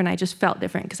treating me different, I just felt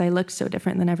different because I looked so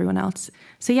different than everyone else.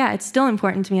 So yeah, it's still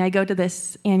important to me. I go to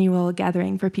this annual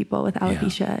gathering for people with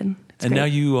alopecia. And it's And great. now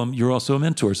you're also a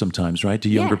mentor sometimes, right, to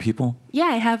younger people? Yeah,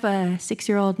 I have a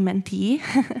 6-year-old mentee,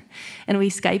 and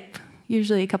we Skype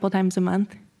usually a couple times a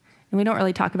month. And we don't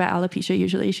really talk about alopecia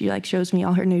usually. She shows me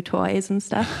all her new toys and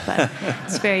stuff, but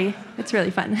it's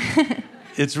really fun.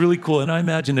 It's really cool, and I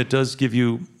imagine it does give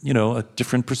you, a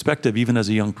different perspective, even as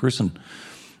a young person.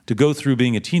 To go through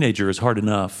being a teenager is hard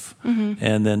enough,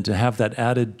 and then to have that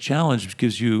added challenge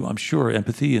gives you, I'm sure,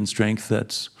 empathy and strength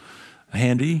that's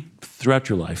handy throughout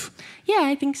your life. Yeah,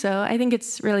 I think so. I think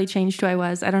it's really changed who I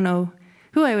was. I don't know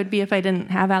who I would be if I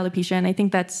didn't have alopecia, and I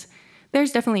think that's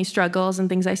there's definitely struggles and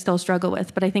things I still struggle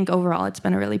with, but I think overall it's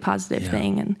been a really positive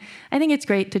thing. And I think it's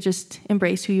great to just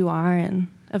embrace who you are, and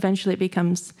eventually it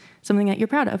becomes something that you're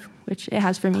proud of, which it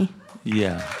has for me.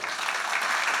 Yeah.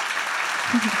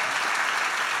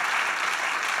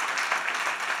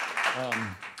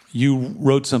 You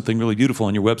wrote something really beautiful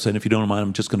on your website. If you don't mind,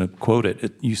 I'm just going to quote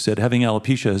it. You said, having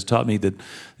alopecia has taught me that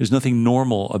there's nothing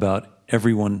normal about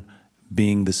everyone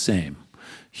being the same.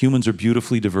 Humans are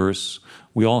beautifully diverse.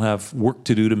 We all have work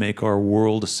to do to make our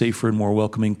world a safer and more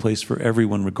welcoming place for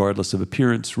everyone, regardless of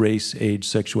appearance, race, age,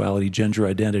 sexuality, gender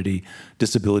identity,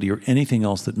 disability, or anything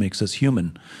else that makes us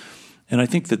human. And I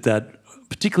think that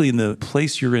particularly in the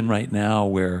place you're in right now,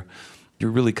 where you're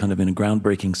really kind of in a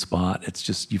groundbreaking spot. It's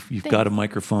just, you've got a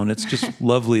microphone. It's just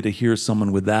lovely to hear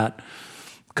someone with that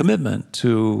commitment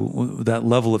to that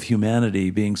level of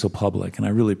humanity being so public, and I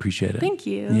really appreciate it. Thank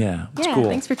you. Yeah, it's cool.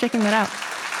 Thanks for checking that out.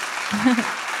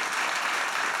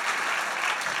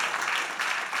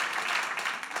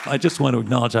 I just want to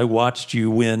acknowledge, I watched you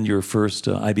win your first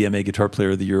IBMA Guitar Player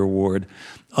of the Year award,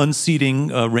 unseating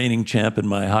reigning champ and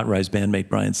my Hot Rise bandmate,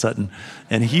 Brian Sutton.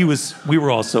 And we were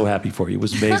all so happy for you. It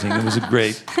was amazing. It was a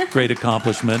great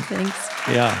accomplishment. Thanks.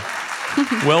 Yeah.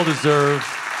 Well-deserved.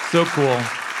 So cool.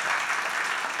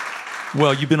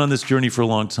 Well, you've been on this journey for a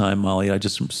long time, Molly. I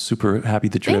just am super happy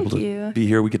that you're able to be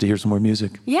here. We get to hear some more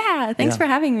music. Yeah, thanks for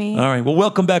having me. All right. Well,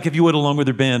 welcome back, if you would, along with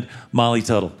her band, Molly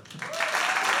Tuttle.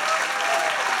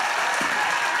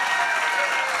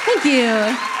 Thank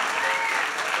you.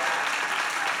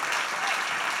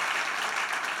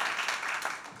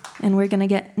 And we're going to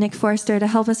get Nick Forster to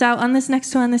help us out on this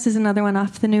next one. This is another one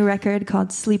off the new record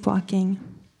called Sleepwalking.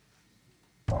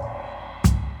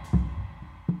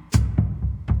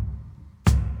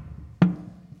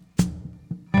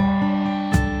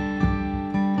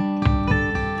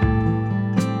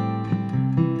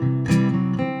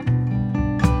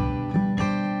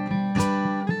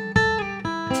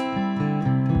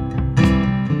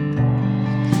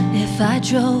 If I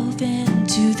drove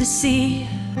into the sea,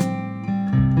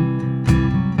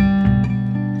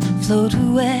 float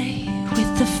away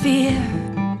with the fear,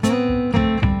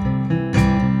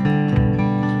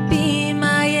 be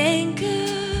my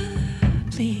anchor,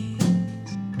 please,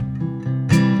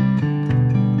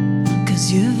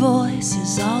 'cause your voice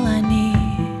is all I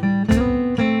need.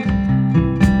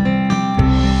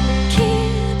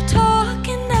 Keep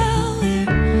talking now,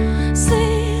 we're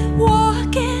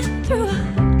sleepwalking through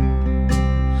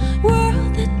a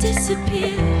world that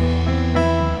disappeared.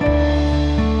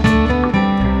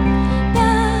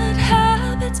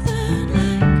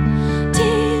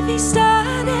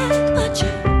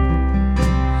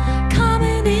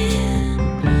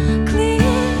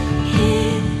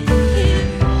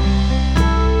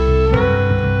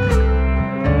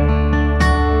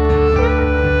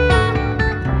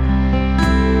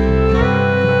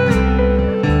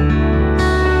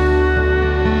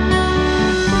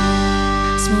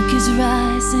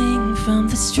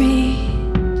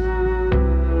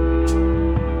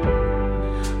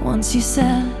 Once you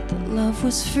said that love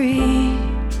was free.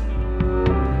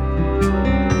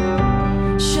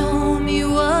 Show me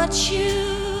what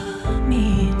you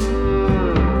mean.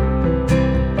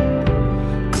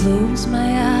 Close my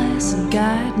eyes and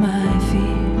guide my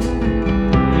feet.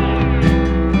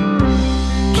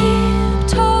 Keep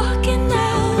talking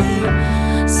now,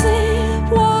 we're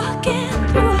sleepwalking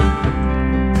through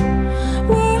a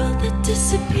world that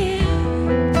disappeared.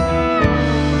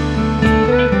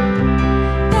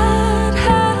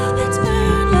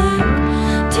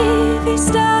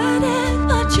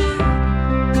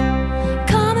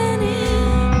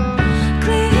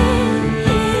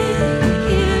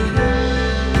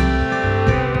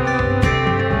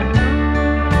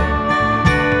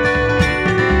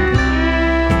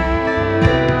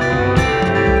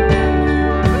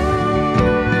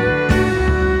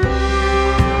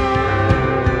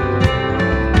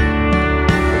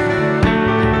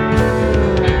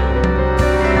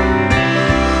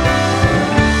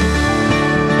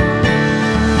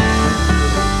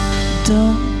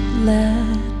 Don't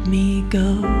let me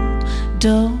go,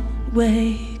 don't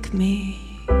wake me.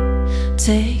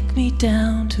 Take me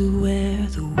down to where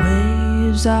the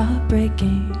waves are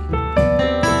breaking.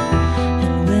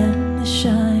 And when the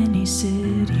shiny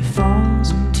city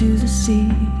falls into the sea,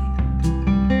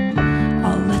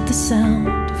 I'll let the sound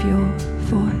of your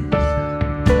voice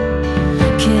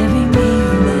carry me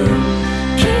away.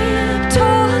 Keep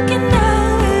talking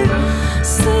now, we're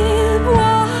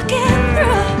sleepwalking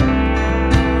through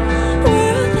a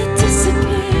world that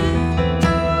disappeared.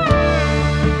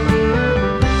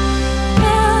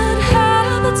 Bad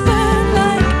habits burn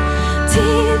like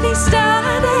TV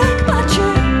static.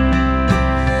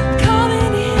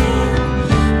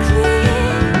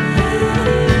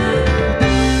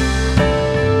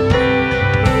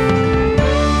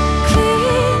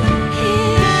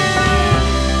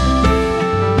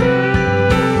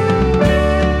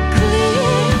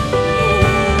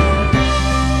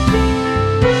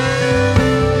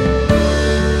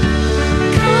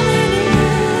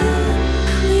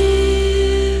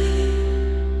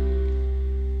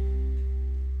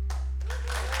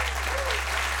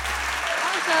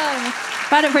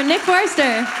 Brought it for Nick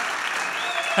Forster.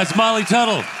 That's Molly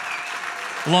Tuttle,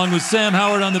 along with Sam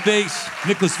Howard on the bass,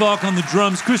 Nicholas Falk on the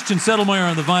drums, Christian Settlemeyer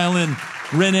on the violin,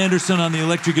 Ren Anderson on the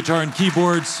electric guitar and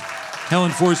keyboards,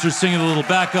 Helen Forster singing a little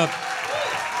backup.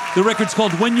 The record's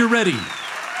called When You're Ready,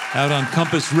 out on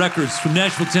Compass Records from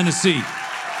Nashville, Tennessee.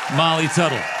 Molly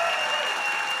Tuttle.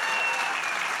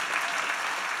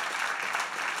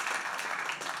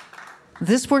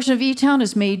 This portion of E-Town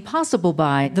is made possible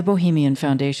by the Bohemian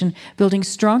Foundation, building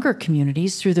stronger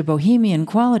communities through the bohemian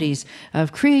qualities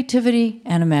of creativity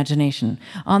and imagination.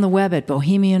 On the web at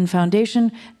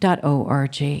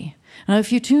bohemianfoundation.org. Now,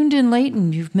 if you tuned in late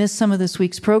and you've missed some of this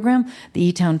week's program, the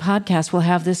E-Town podcast will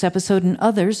have this episode and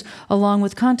others, along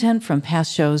with content from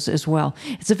past shows as well.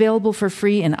 It's available for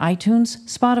free in iTunes,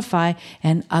 Spotify,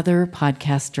 and other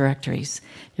podcast directories.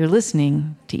 You're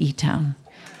listening to E-Town.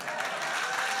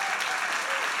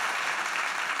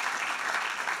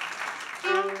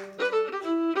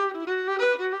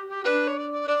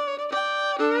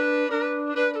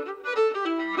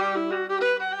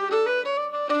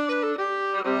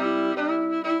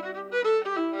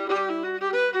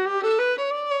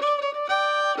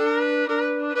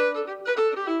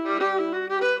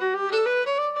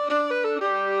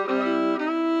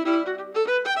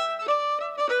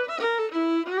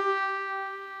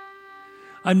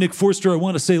 I'm Nick Forster. I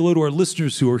want to say hello to our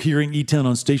listeners who are hearing E-Town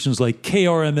on stations like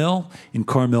KRML in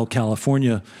Carmel,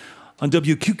 California, on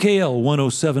WQKL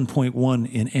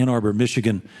 107.1 in Ann Arbor,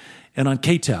 Michigan, and on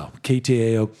KTAO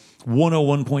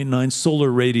 101.9 Solar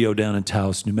Radio down in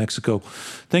Taos, New Mexico.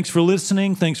 Thanks for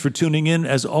listening. Thanks for tuning in.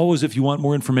 As always, if you want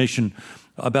more information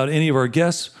about any of our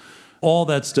guests, all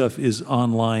that stuff is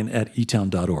online at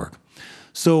etown.org.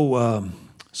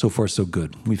 So far, so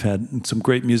good. We've had some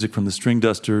great music from the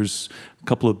Stringdusters, a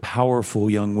couple of powerful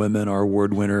young women, our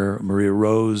award winner, Maria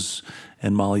Rose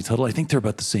and Molly Tuttle. I think they're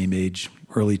about the same age,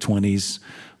 early 20s,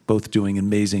 both doing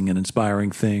amazing and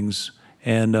inspiring things.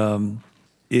 And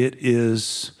it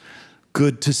is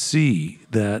good to see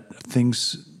that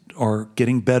things are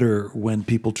getting better when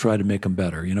people try to make them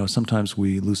better. You know, sometimes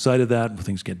we lose sight of that when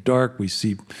things get dark. We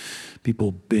see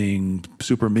people being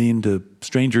super mean to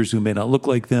strangers who may not look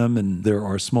like them, and there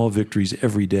are small victories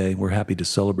every day. We're happy to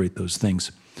celebrate those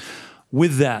things.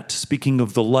 With that, speaking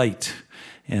of the light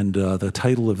and the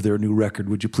title of their new record,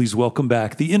 would you please welcome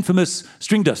back the infamous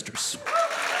Stringdusters.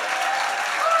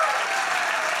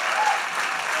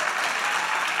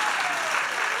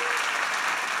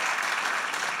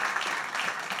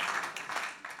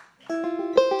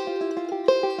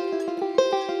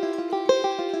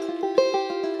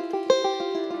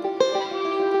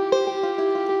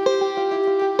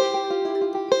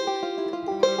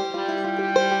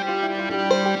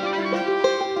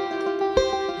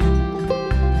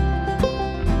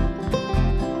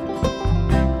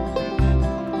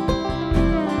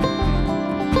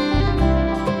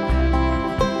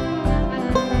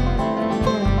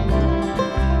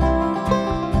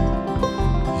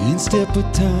 Step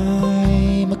of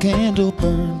time, a candle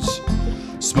burns,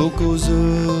 smoke goes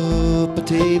up, a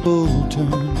table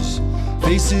turns,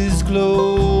 faces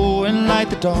glow and light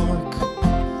the dark,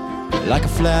 like a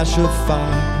flash of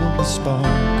fire, a spark.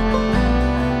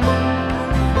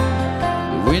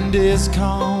 The wind is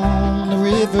calm, the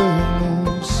river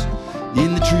moves,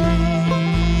 in the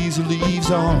trees the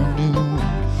leaves are new,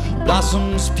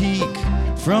 blossoms peek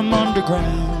from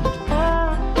underground,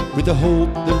 with the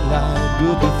hope that light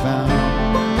will be found.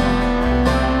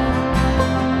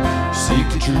 Seek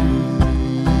the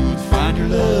truth, find your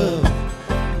love,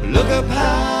 look up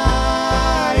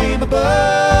high, aim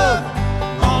above,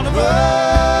 on the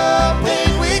road,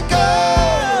 then we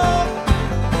go.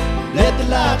 Let the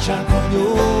light shine from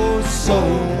your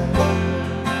soul.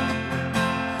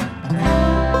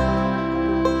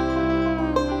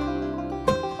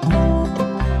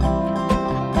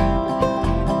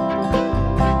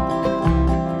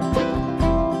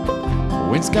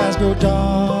 When skies grow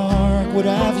dark, what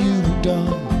have you done?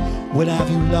 What have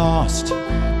you lost?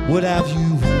 What have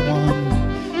you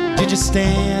won? Did you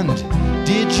stand?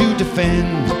 Did you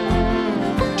defend?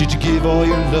 Did you give all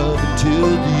your love until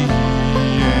the end?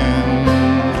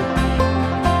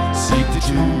 Seek the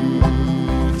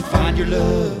truth, find your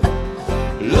love,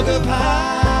 look up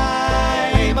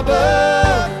high, aim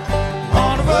above,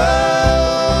 on the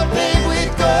road, paved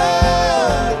with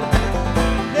gold.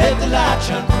 Let the light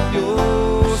shine from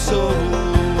your soul.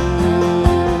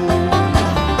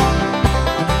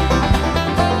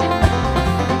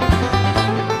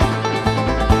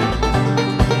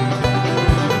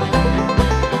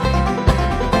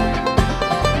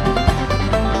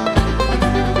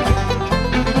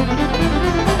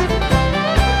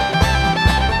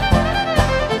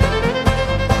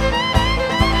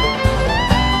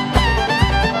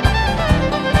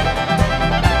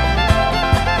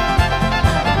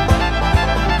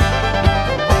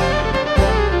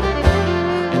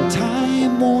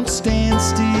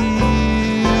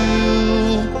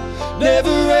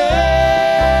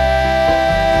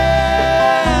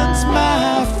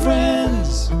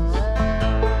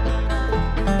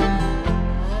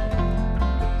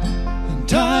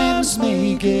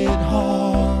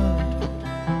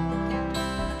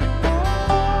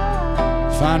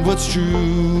 find what's true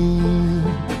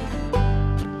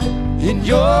in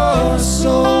your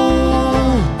soul.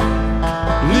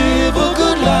 Live a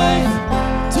good life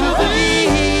to the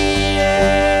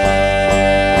end.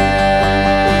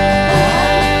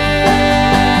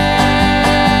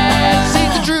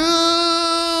 Seek the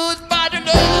truth, find your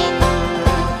love.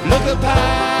 Look up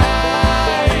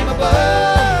high and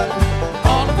above.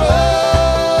 On the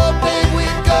road, paved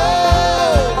with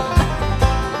gold.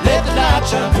 Let the light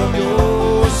shine from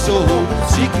your soul.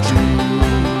 Seek the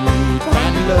truth,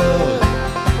 find your love.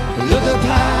 Look up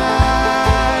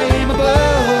high and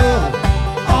above.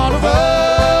 On the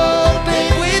road,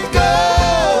 paved with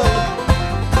gold.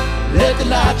 Let the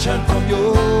light shine from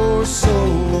your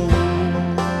soul.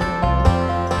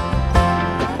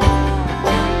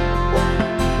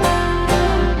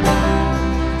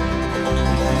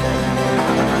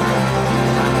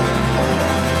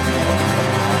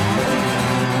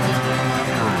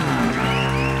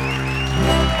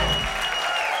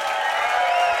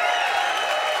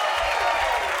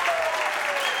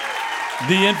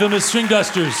 The infamous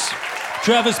Stringdusters.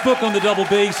 Travis Book on the double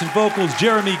bass and vocals,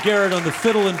 Jeremy Garrett on the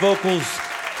fiddle and vocals,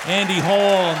 Andy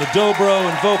Hall on the dobro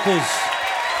and vocals,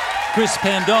 Chris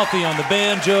Pandolfi on the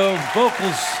banjo,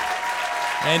 vocals,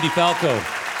 Andy Falco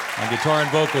on guitar and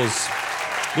vocals.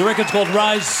 The record's called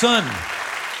Rise Sun.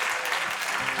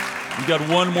 We got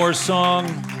one more song.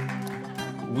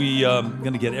 I'm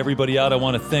going to get everybody out. I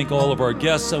want to thank all of our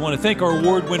guests. I want to thank our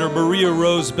award winner, Maria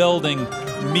Rose Belding,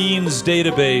 Means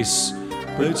Database.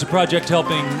 It's a project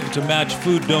helping to match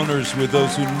food donors with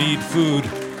those who need food.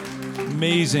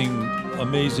 Amazing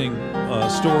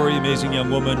story, amazing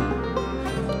young woman.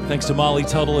 Thanks to Molly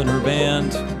Tuttle and her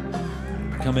band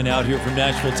coming out here from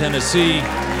Nashville, Tennessee.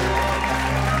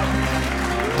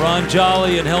 Ron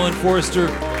Jolly and Helen Forster.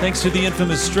 Thanks to the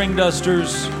infamous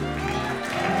Stringdusters.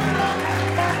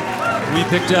 We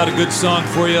picked out a good song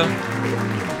for you.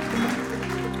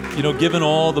 You know, given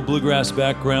all the bluegrass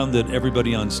background that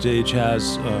everybody on stage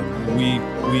has, we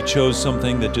chose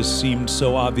something that just seemed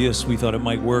so obvious we thought it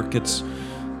might work. It's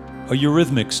a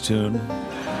Eurythmics tune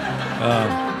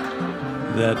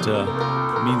that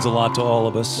means a lot to all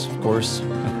of us, of course.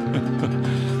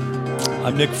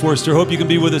 I'm Nick Forster. Hope you can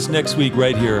be with us next week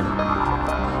right here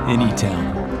in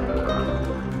E-Town.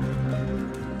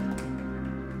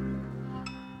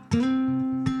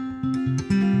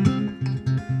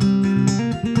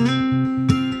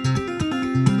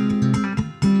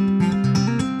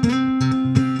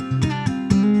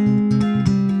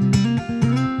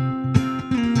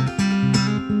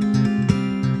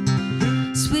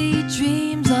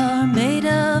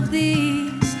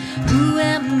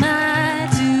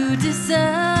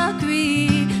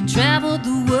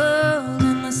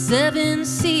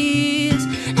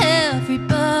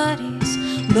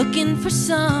 Looking for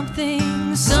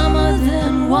something. Some of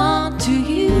them want to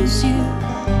use you.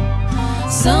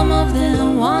 Some of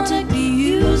them want to be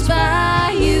used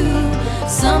by you.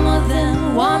 Some of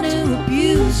them want to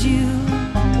abuse you.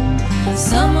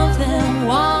 Some of them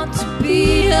want to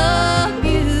be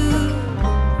abused.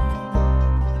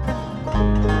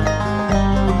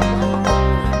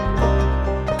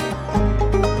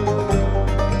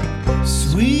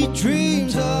 Sweet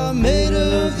dreams are made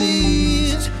of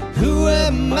these. Who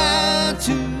am I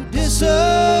to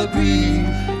disagree?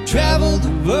 Travel the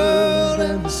world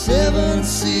and the seven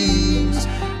seas.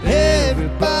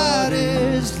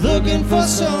 Everybody's looking for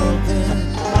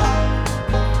something.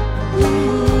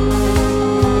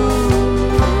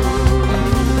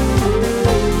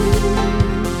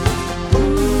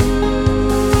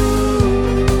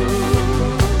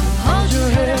 Hold your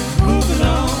head, moving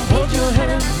on. Hold your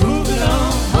head, moving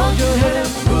on. Hold your head,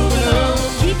 moving on.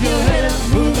 Keep your head up,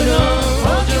 moving on.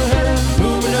 Hold your head up,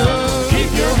 moving on.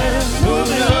 Keep your head up,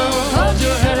 moving on. Hold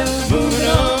your head up, moving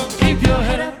on. Keep your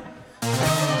head up.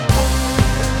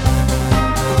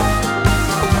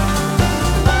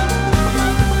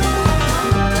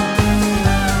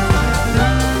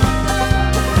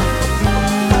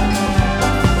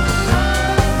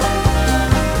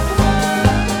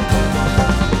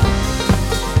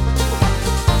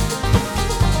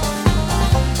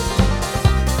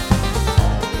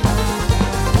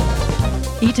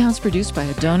 E-Town's produced by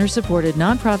a donor-supported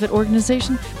nonprofit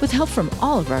organization with help from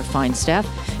all of our fine staff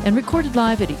and recorded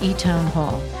live at E-Town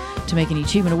Hall. To make an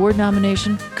Achievement Award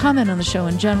nomination, comment on the show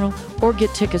in general, or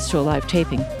get tickets to a live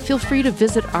taping, feel free to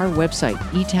visit our website,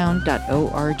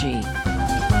 etown.org.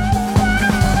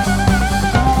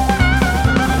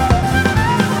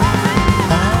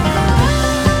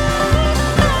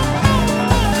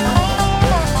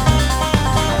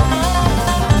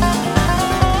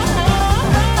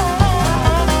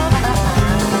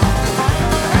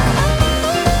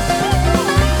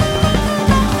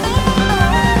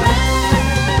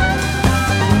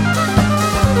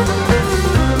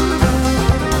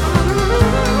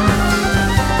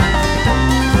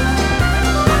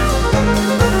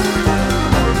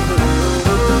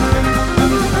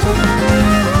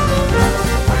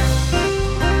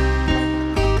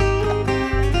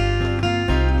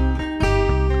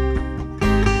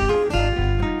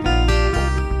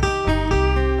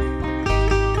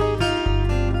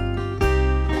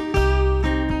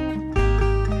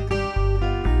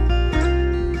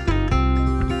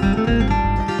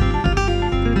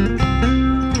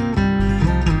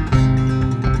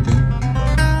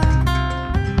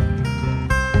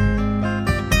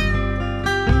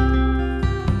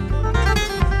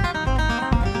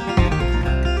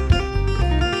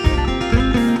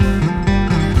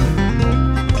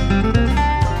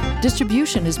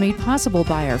 contribution is made possible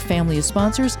by our family of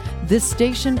sponsors, this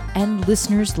station, and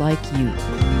listeners like you.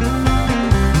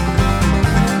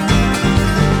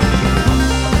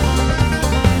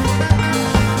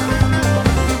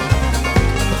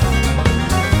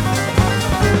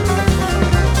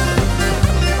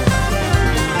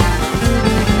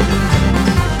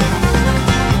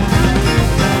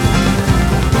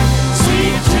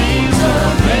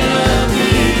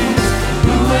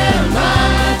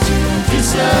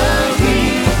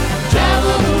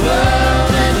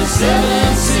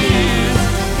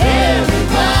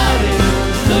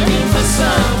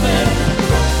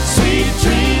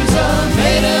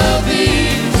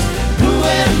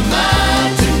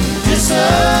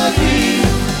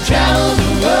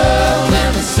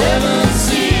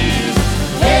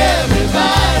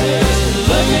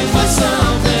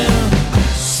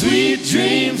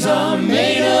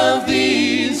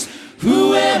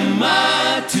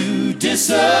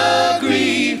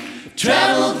 Disagree.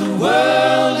 Traveled the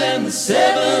world and the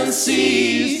seven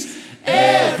seas.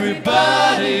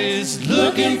 Everybody's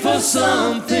looking for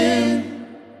something.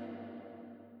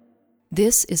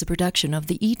 This is a production of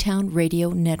the E-Town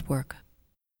Radio Network.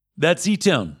 That's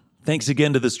E-Town. Thanks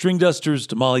again to the Stringdusters,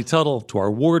 to Molly Tuttle, to our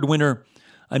award winner.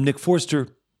 I'm Nick Forster.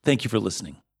 Thank you for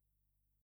listening.